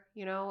member?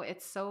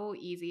 It's so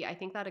easy. I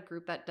think that a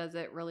group that does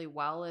it really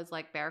well is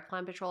like Bear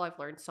Clan Patrol. I've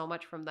learned so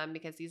much from them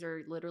because these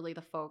are literally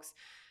the folks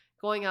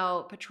going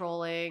out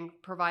patrolling,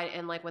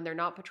 and like when they're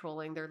not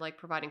patrolling, they're like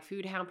providing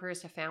food hampers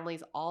to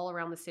families all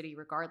around the city,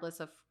 regardless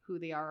of who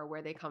they are or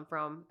where they come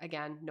from.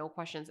 Again, no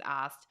questions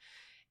asked.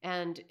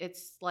 And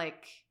it's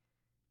like,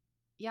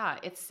 yeah,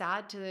 it's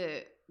sad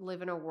to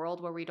live in a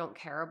world where we don't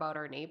care about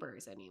our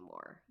neighbors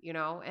anymore,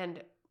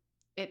 And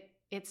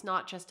it's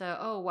not just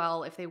oh,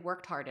 well, if they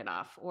worked hard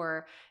enough,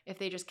 or if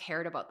they just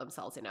cared about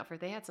themselves enough, or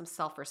they had some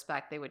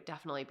self-respect, they would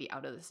definitely be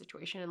out of the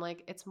situation. And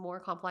like, it's more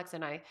complex,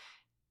 and I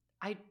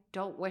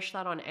don't wish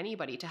that on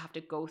anybody to have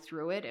to go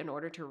through it in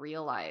order to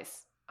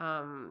realize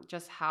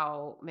just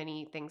how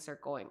many things are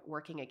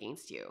working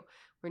against you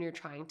when you're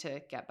trying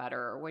to get better,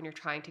 or when you're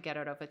trying to get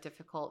out of a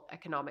difficult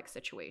economic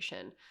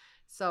situation.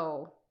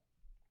 So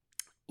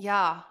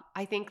yeah,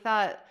 I think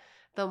that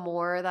the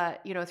more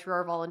that, through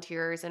our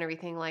volunteers and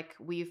everything, like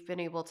we've been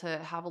able to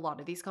have a lot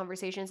of these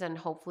conversations, and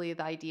hopefully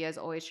the idea is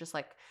always just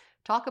like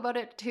talk about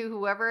it to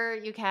whoever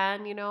you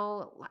can,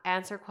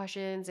 answer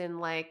questions in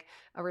like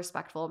a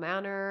respectful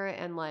manner,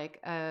 and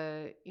like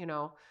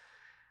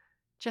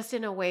just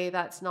in a way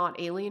that's not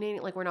alienating.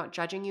 Like, we're not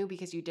judging you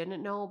because you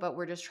didn't know, but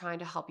we're just trying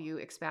to help you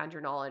expand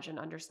your knowledge and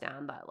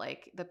understand that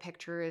like the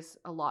picture is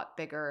a lot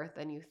bigger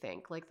than you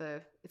think. Like,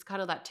 it's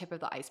kind of that tip of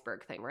the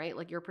iceberg thing, right?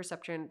 Like, your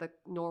perception, the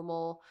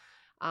normal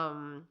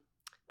um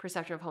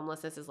perception of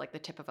homelessness is like the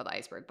tip of the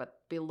iceberg, but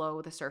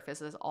below the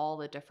surface is all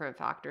the different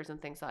factors and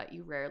things that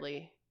you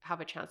rarely have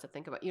a chance to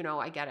think about.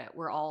 I get it.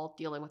 We're all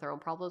dealing with our own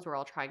problems. We're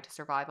all trying to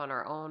survive on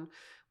our own.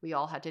 We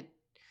all had to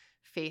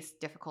face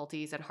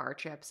difficulties and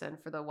hardships, and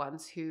for the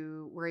ones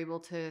who were able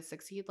to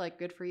succeed, like,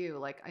 good for you.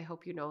 Like, I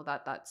hope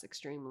that that's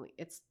extremely,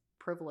 it's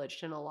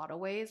privileged in a lot of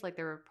ways. Like,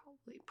 there were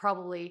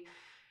probably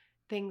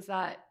things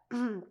that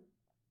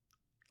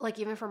like,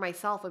 even for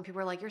myself, when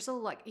people are like, you're so,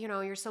 like,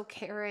 you're so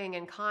caring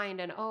and kind,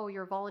 and oh,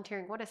 you're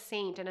volunteering, what a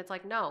saint. And it's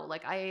like, no,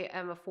 like, I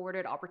am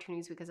afforded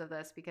opportunities because of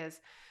this,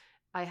 because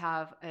I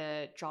have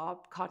a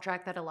job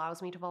contract that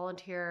allows me to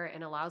volunteer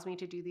and allows me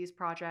to do these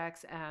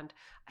projects. And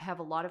I have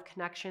a lot of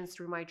connections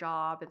through my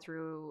job and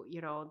through,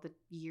 the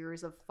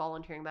years of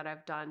volunteering that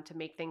I've done to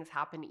make things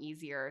happen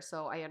easier.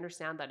 So I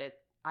understand that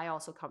I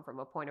also come from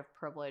a point of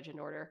privilege in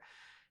order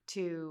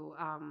to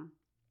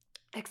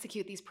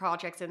execute these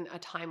projects in a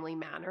timely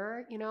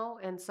manner,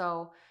 and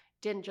so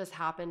didn't just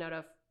happen out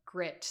of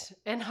grit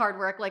and hard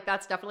work. Like,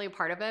 that's definitely a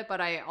part of it.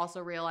 But I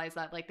also realized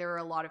that like there are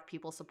a lot of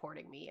people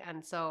supporting me.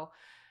 And so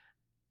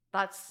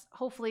that's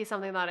hopefully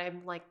something that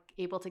I'm like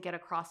able to get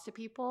across to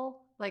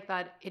people, like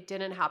that it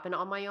didn't happen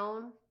on my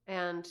own,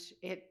 and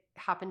it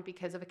happened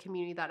because of a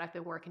community that I've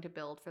been working to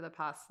build for the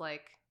past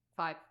like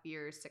 5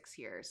 years, 6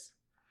 years.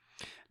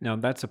 Now,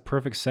 that's a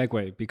perfect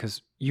segue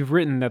because you've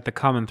written that the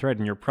common thread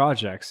in your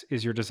projects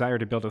is your desire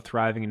to build a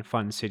thriving and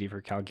fun city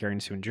for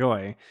Calgarians to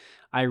enjoy.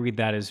 I read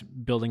that as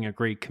building a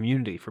great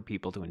community for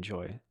people to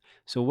enjoy.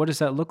 So, what does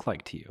that look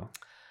like to you?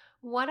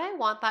 What I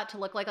want that to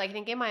look like, I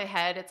think in my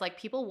head, it's like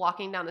people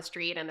walking down the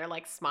street and they're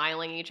like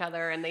smiling at each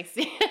other, and they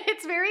see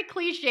it's very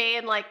cliche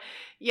and like,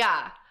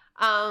 yeah.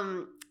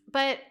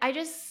 But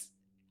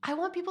I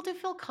want people to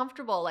feel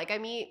comfortable. Like, I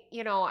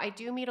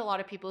do meet a lot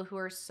of people who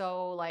are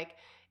so like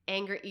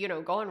angry,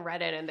 go on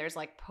Reddit and there's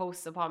like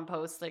posts upon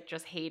posts, like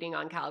just hating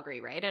on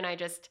Calgary, right? And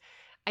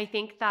I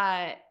think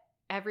that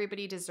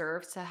everybody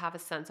deserves to have a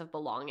sense of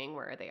belonging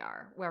wherever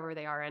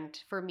they are. And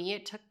for me,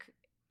 it took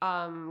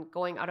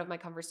going out of my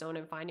comfort zone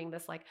and finding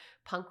this like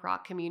punk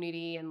rock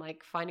community and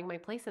like finding my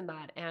place in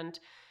that. And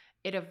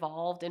it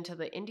evolved into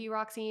the indie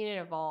rock scene. It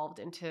evolved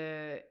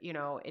into,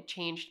 it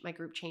changed. My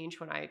group changed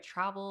when I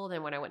traveled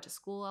and when I went to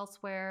school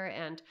elsewhere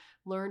and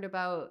learned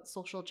about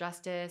social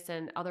justice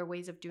and other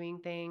ways of doing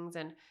things.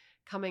 And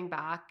coming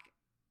back,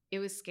 it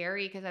was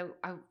scary because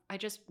I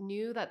just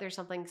knew that there's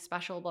something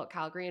special about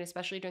Calgary. And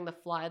especially during the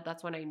flood,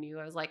 that's when I knew.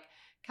 I was like,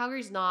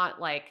 Calgary's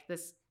not like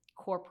this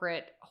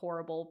corporate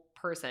horrible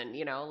person,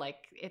 like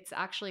it's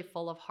actually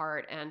full of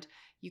heart. And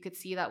you could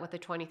see that with the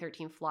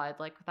 2013 flood.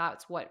 Like,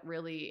 that's what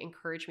really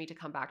encouraged me to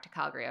come back to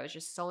Calgary. I was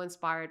just so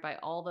inspired by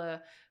all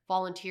the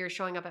volunteers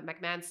showing up at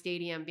McMahon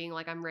Stadium being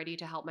like, I'm ready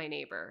to help my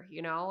neighbor,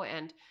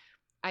 and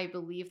I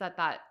believe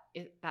that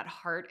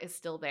heart is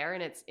still there,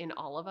 and it's in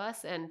all of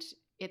us. And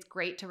it's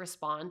great to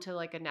respond to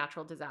like a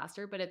natural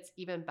disaster, but it's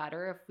even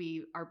better if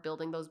we are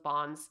building those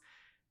bonds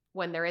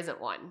when there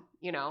isn't one,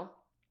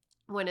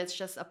 when it's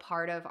just a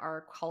part of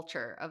our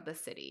culture of the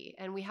city.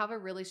 And we have a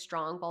really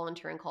strong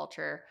volunteering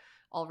culture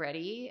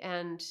already.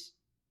 And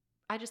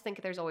I just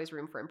think there's always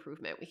room for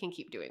improvement. We can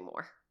keep doing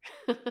more.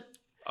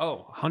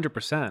 Oh,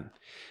 100%.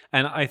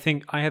 And I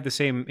think I had the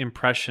same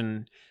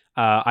impression.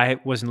 I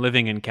wasn't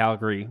living in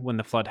Calgary when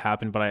the flood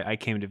happened, but I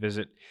came to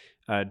visit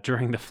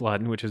during the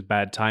flood, which was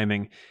bad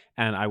timing.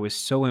 And I was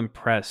so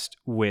impressed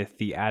with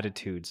the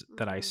attitudes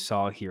that I Hmm.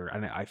 saw here.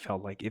 And I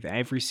felt like if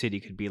every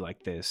city could be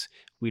like this,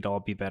 we'd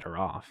all be better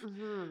off.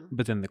 Hmm.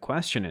 But then the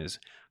question is,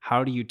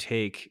 how do you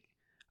take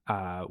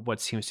what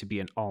seems to be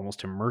an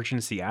almost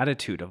emergency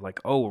attitude of like,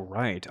 oh,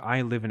 right,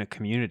 I live in a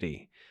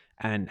community,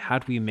 and how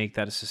do we make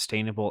that a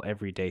sustainable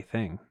everyday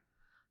thing?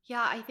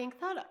 Yeah, I think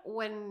that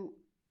when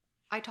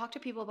I talk to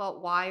people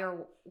about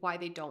why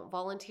they don't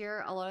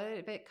volunteer, a lot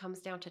of it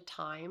comes down to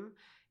time,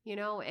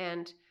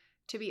 and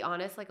to be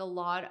honest, like a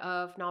lot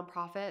of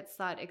nonprofits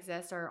that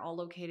exist are all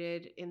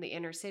located in the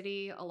inner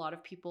city. A lot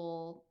of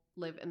people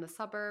live in the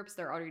suburbs.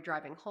 They're already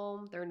driving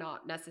home. They're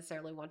not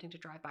necessarily wanting to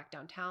drive back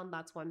downtown.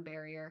 That's one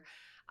barrier.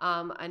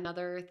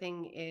 Another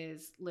thing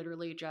is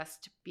literally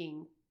just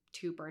being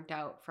too burnt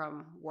out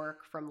from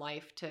work, from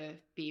life to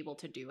be able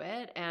to do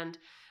it. And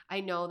I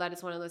know that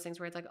it's one of those things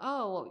where it's like,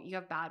 oh, you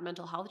have bad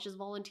mental health, just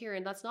volunteer.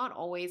 And that's not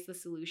always the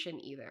solution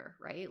either,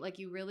 right? Like,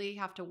 you really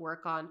have to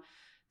work on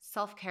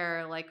self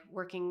care, like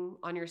working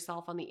on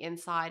yourself on the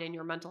inside and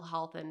your mental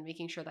health and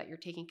making sure that you're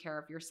taking care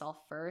of yourself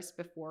first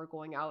before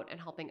going out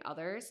and helping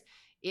others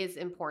is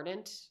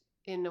important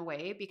in a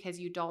way, because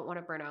you don't want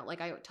to burn out.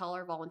 Like, I tell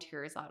our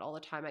volunteers that all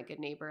the time at Good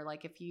Neighbor.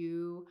 Like, if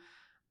you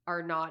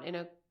are not in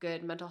a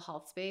good mental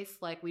health space,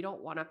 like, we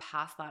don't want to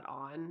pass that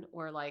on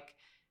or like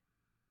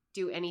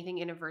do anything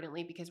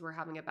inadvertently because we're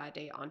having a bad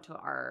day onto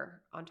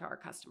our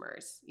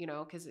customers,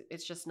 because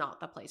it's just not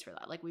the place for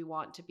that. Like, we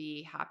want to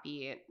be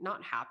happy,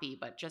 not happy,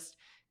 but just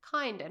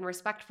kind and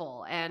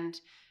respectful and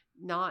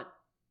not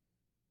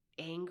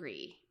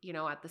angry,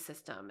 at the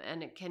system.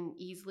 And it can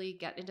easily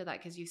get into that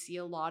because you see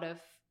a lot of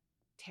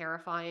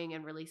terrifying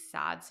and really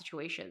sad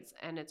situations,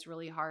 and it's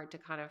really hard to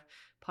kind of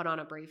put on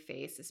a brave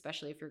face,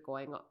 especially if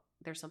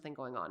there's something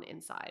going on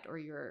inside, or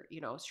you're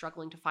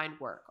struggling to find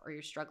work, or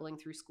you're struggling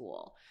through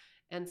school.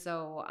 And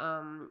so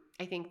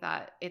I think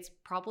that it's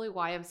probably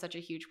why I'm such a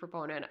huge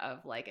proponent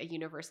of like a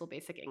universal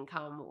basic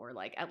income, or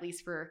like at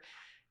least for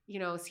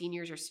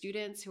seniors or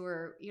students who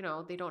are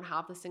they don't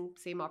have the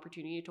same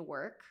opportunity to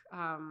work.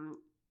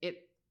 It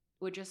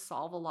would just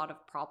solve a lot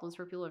of problems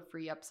for people and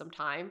free up some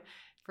time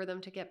for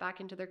them to get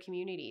back into their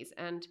communities.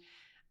 And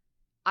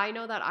I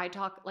know that I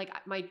talk like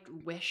my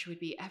wish would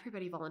be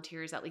everybody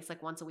volunteers at least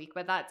like once a week,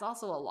 but that's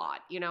also a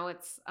lot.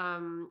 It's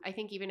I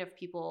think even if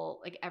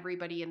people, like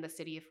everybody in the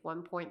city, if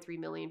 1.3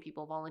 million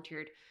people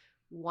volunteered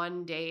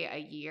one day a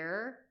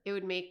year, it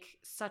would make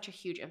such a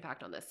huge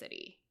impact on the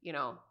city.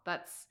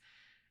 That's,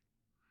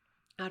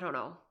 I don't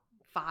know,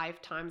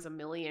 5 times a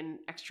million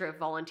extra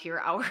volunteer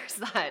hours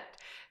that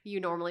you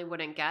normally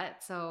wouldn't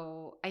get.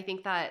 So I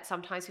think that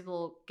sometimes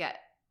people get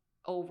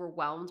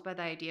overwhelmed by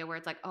the idea where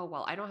it's like, oh,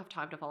 well, I don't have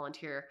time to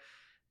volunteer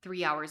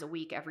 3 hours a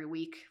week every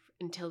week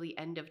until the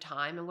end of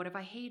time. And what if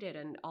I hate it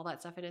and all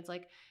that stuff? And it's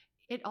like,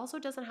 it also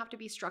doesn't have to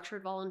be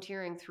structured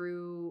volunteering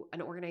through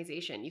an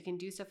organization. You can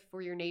do stuff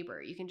for your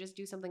neighbor. You can just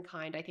do something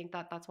kind. I think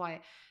that that's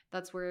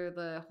where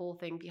the whole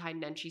thing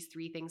behind Nenshi's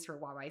 3 things for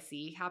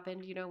YYC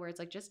happened, where it's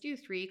like, just do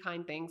 3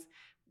 kind things,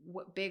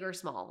 big or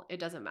small,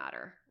 it doesn't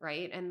matter.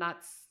 Right. And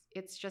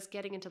it's just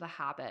getting into the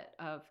habit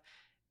of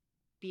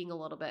being a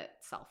little bit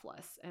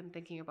selfless and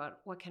thinking about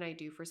what can I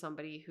do for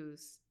somebody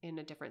who's in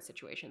a different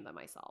situation than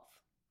myself.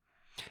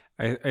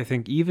 I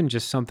think even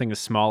just something as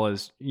small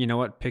as, you know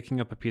what, picking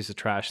up a piece of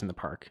trash in the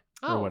park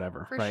or Oh,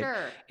 whatever, for right?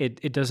 sure.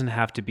 It doesn't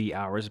have to be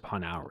hours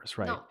upon hours,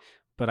 right? No.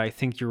 But I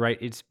think you're right.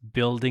 It's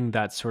building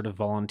that sort of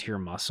volunteer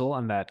muscle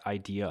and that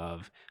idea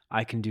of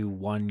I can do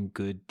one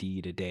good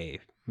deed a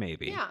day,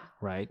 maybe, Yeah.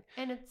 right?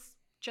 And it's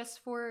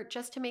just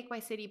to make my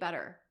city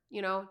better,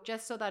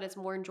 just so that it's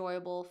more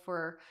enjoyable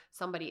for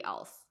somebody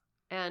else.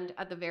 And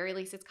at the very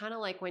least, it's kind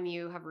of like when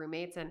you have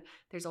roommates and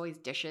there's always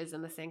dishes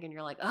in the sink and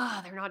you're like, oh,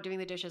 they're not doing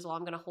the dishes. Well,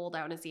 I'm going to hold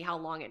out and see how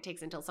long it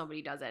takes until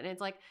somebody does it. And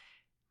it's like,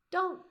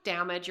 don't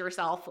damage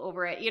yourself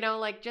over it,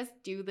 like just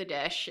do the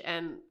dish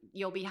and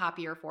you'll be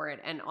happier for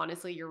it. And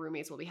honestly, your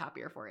roommates will be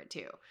happier for it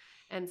too.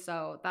 And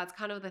so that's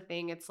kind of the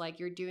thing. It's like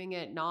you're doing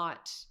it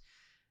not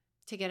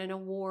to get an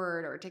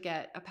award or to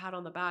get a pat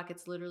on the back.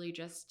 It's literally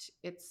just,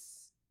 it's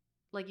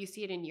like you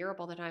see it in Europe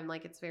all the time.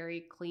 Like, it's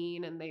very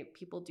clean and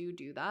people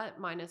do that,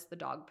 minus the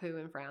dog poo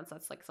in France.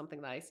 That's like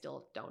something that I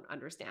still don't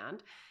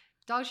understand.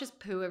 Dogs just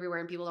poo everywhere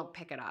and people don't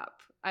pick it up.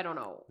 I don't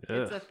know.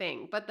 It's Ugh. a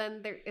thing. But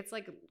then it's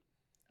like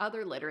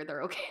other litter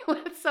they're okay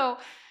with. So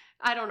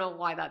I don't know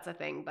why that's a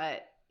thing,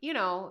 but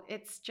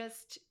it's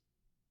just,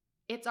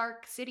 it's our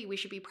city. We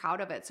should be proud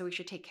of it. So we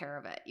should take care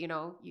of it,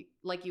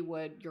 like you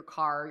would your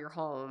car, your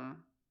home,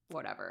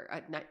 whatever,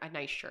 a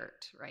nice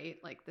shirt, right?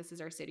 Like, this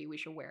is our city. We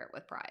should wear it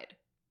with pride.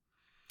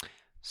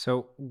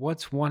 So,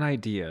 what's one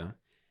idea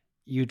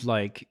you'd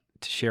like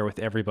to share with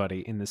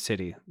everybody in the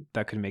city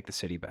that could make the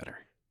city better?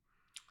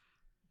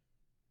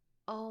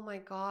 Oh my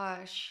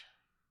gosh.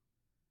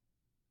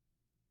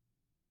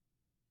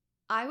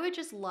 I would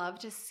just love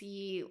to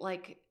see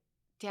like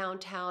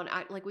downtown.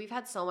 Like we've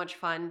had so much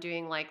fun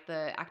doing like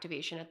the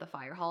activation at the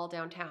fire hall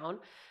downtown.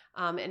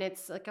 And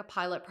it's like a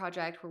pilot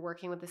project. We're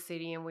working with the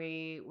city and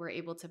we were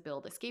able to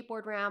build a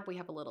skateboard ramp. We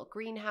have a little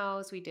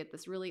greenhouse. We did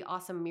this really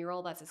awesome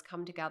mural that's just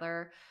come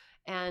together.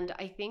 And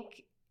I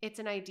think it's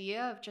an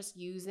idea of just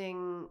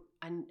using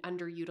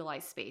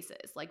underutilized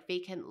spaces like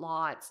vacant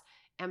lots,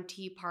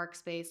 empty park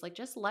space. Like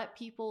just let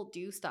people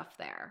do stuff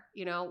there,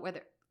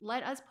 whether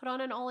let us put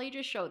on an all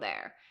ages show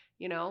there.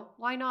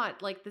 Why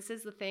not? Like, this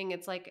is the thing.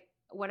 It's like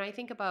when I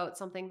think about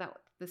something that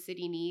the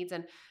city needs,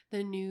 and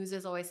the news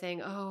is always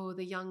saying, oh,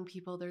 the young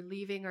people, they're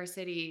leaving our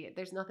city.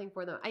 There's nothing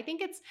for them. I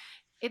think it's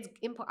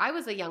important. I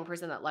was a young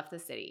person that left the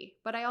city,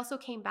 but I also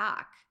came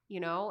back,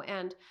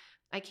 and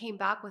I came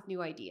back with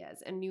new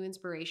ideas and new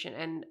inspiration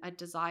and a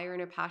desire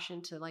and a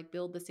passion to like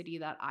build the city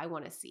that I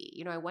want to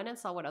see. I went and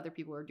saw what other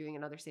people were doing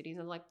in other cities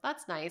and I was like,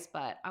 that's nice,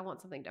 but I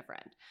want something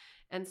different.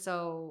 And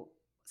so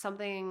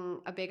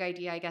a big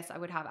idea I guess I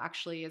would have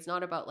actually is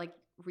not about like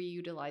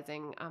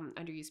reutilizing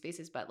underused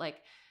spaces, but like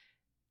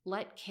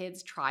let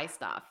kids try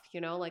stuff,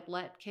 like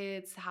let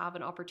kids have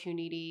an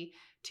opportunity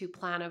to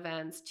plan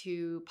events,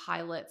 to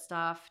pilot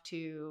stuff,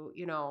 to,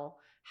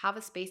 have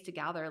a space to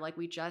gather. Like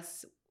we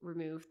just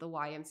removed the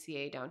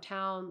YMCA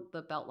downtown.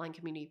 The Beltline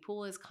Community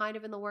Pool is kind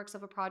of in the works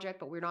of a project,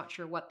 but we're not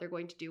sure what they're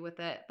going to do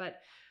with it. But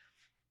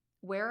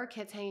where are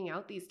kids hanging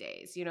out these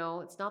days?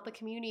 It's not the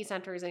community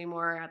centers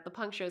anymore at the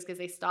punk shows because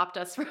they stopped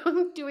us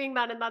from doing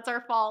that and that's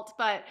our fault.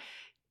 But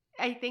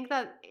I think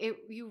that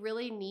you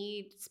really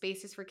need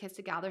spaces for kids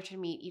to gather to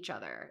meet each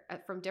other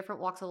from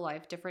different walks of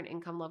life, different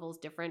income levels,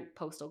 different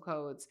postal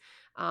codes,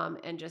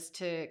 and just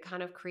to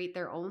kind of create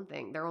their own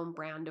thing, their own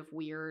brand of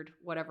weird,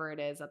 whatever it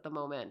is at the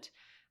moment.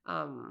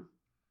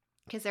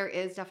 Because there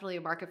is definitely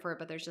a market for it,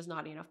 but there's just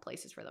not enough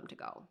places for them to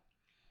go.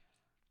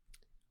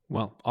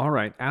 Well, all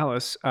right,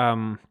 Alice.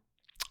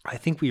 I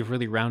think we've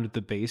really rounded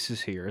the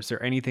bases here. Is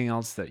there anything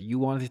else that you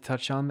wanted to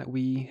touch on that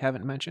we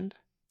haven't mentioned?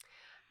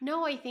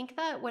 No, I think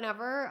that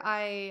whenever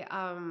I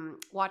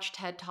watch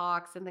TED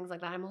Talks and things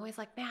like that, I'm always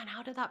like, man,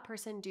 how did that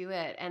person do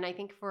it? And I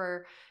think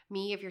for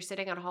me, if you're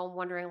sitting at home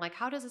wondering, like,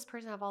 how does this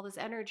person have all this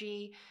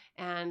energy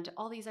and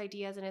all these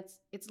ideas? And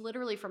it's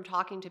literally from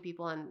talking to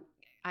people, and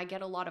I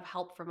get a lot of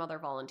help from other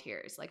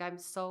volunteers. Like I'm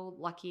so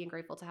lucky and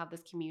grateful to have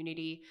this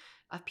community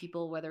of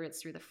people, whether it's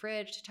through the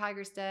Fridge to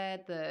Tiger's Den,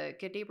 the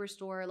Good Neighbor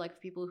store,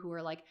 like people who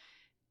are like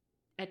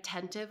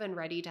attentive and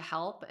ready to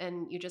help,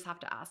 and you just have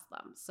to ask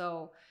them.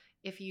 So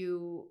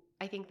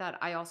I think that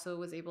I also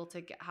was able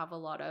to have a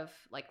lot of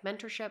like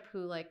mentorship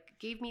who like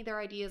gave me their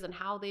ideas and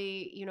how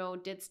they,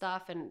 did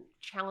stuff and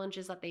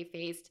challenges that they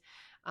faced.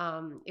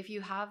 If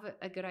you have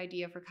a good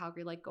idea for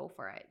Calgary, like go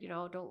for it,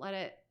 don't let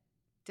it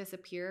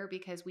disappear,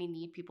 because we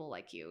need people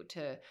like you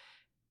to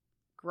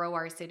grow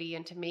our city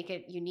and to make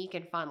it unique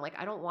and fun. Like,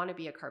 I don't want to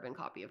be a carbon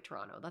copy of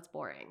Toronto. That's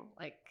boring.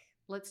 Like,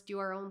 let's do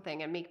our own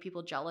thing and make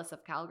people jealous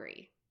of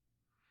Calgary.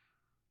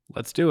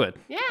 Let's do it.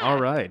 Yeah. All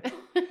right.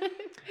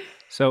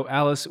 So,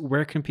 Alice,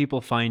 where can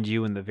people find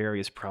you in the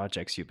various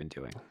projects you've been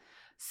doing?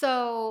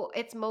 So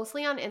it's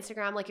mostly on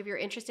Instagram. Like if you're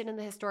interested in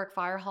the Historic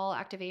Fire Hall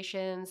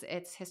activations,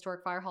 it's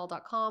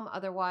historicfirehall.com.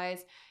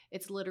 Otherwise,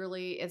 it's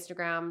literally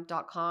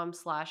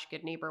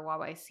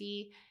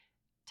instagram.com/goodneighborYYC,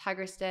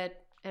 Tiger's Den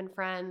and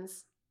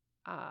Friends,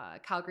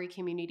 Calgary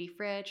Community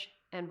Fridge,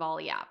 and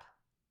Volley app.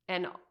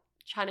 And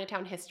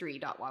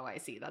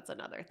ChinatownHistory.YYC. That's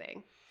another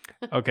thing.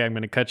 Okay, I'm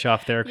going to cut you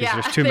off there because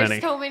there's too many.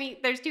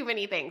 There's too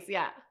many things,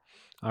 yeah.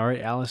 All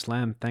right, Alice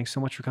Lamb, thanks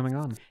so much for coming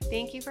on.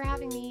 Thank you for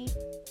having me.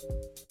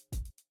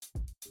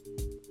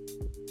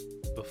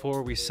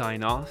 Before we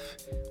sign off,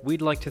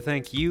 we'd like to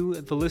thank you,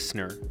 the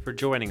listener, for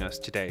joining us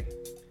today.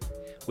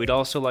 We'd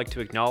also like to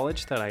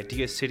acknowledge that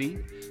Idea City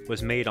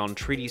was made on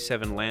Treaty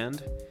 7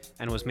 land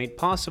and was made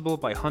possible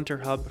by Hunter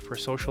Hub for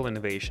Social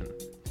Innovation.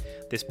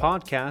 This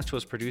podcast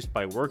was produced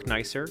by Work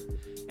Nicer,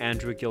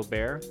 Andrew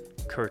Gilbert,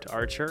 Kurt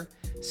Archer,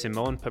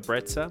 Simone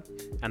Pabrezza,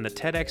 and the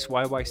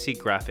TEDxYYC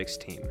graphics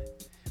team.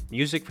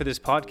 Music for this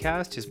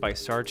podcast is by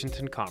Sargent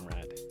and Comrade.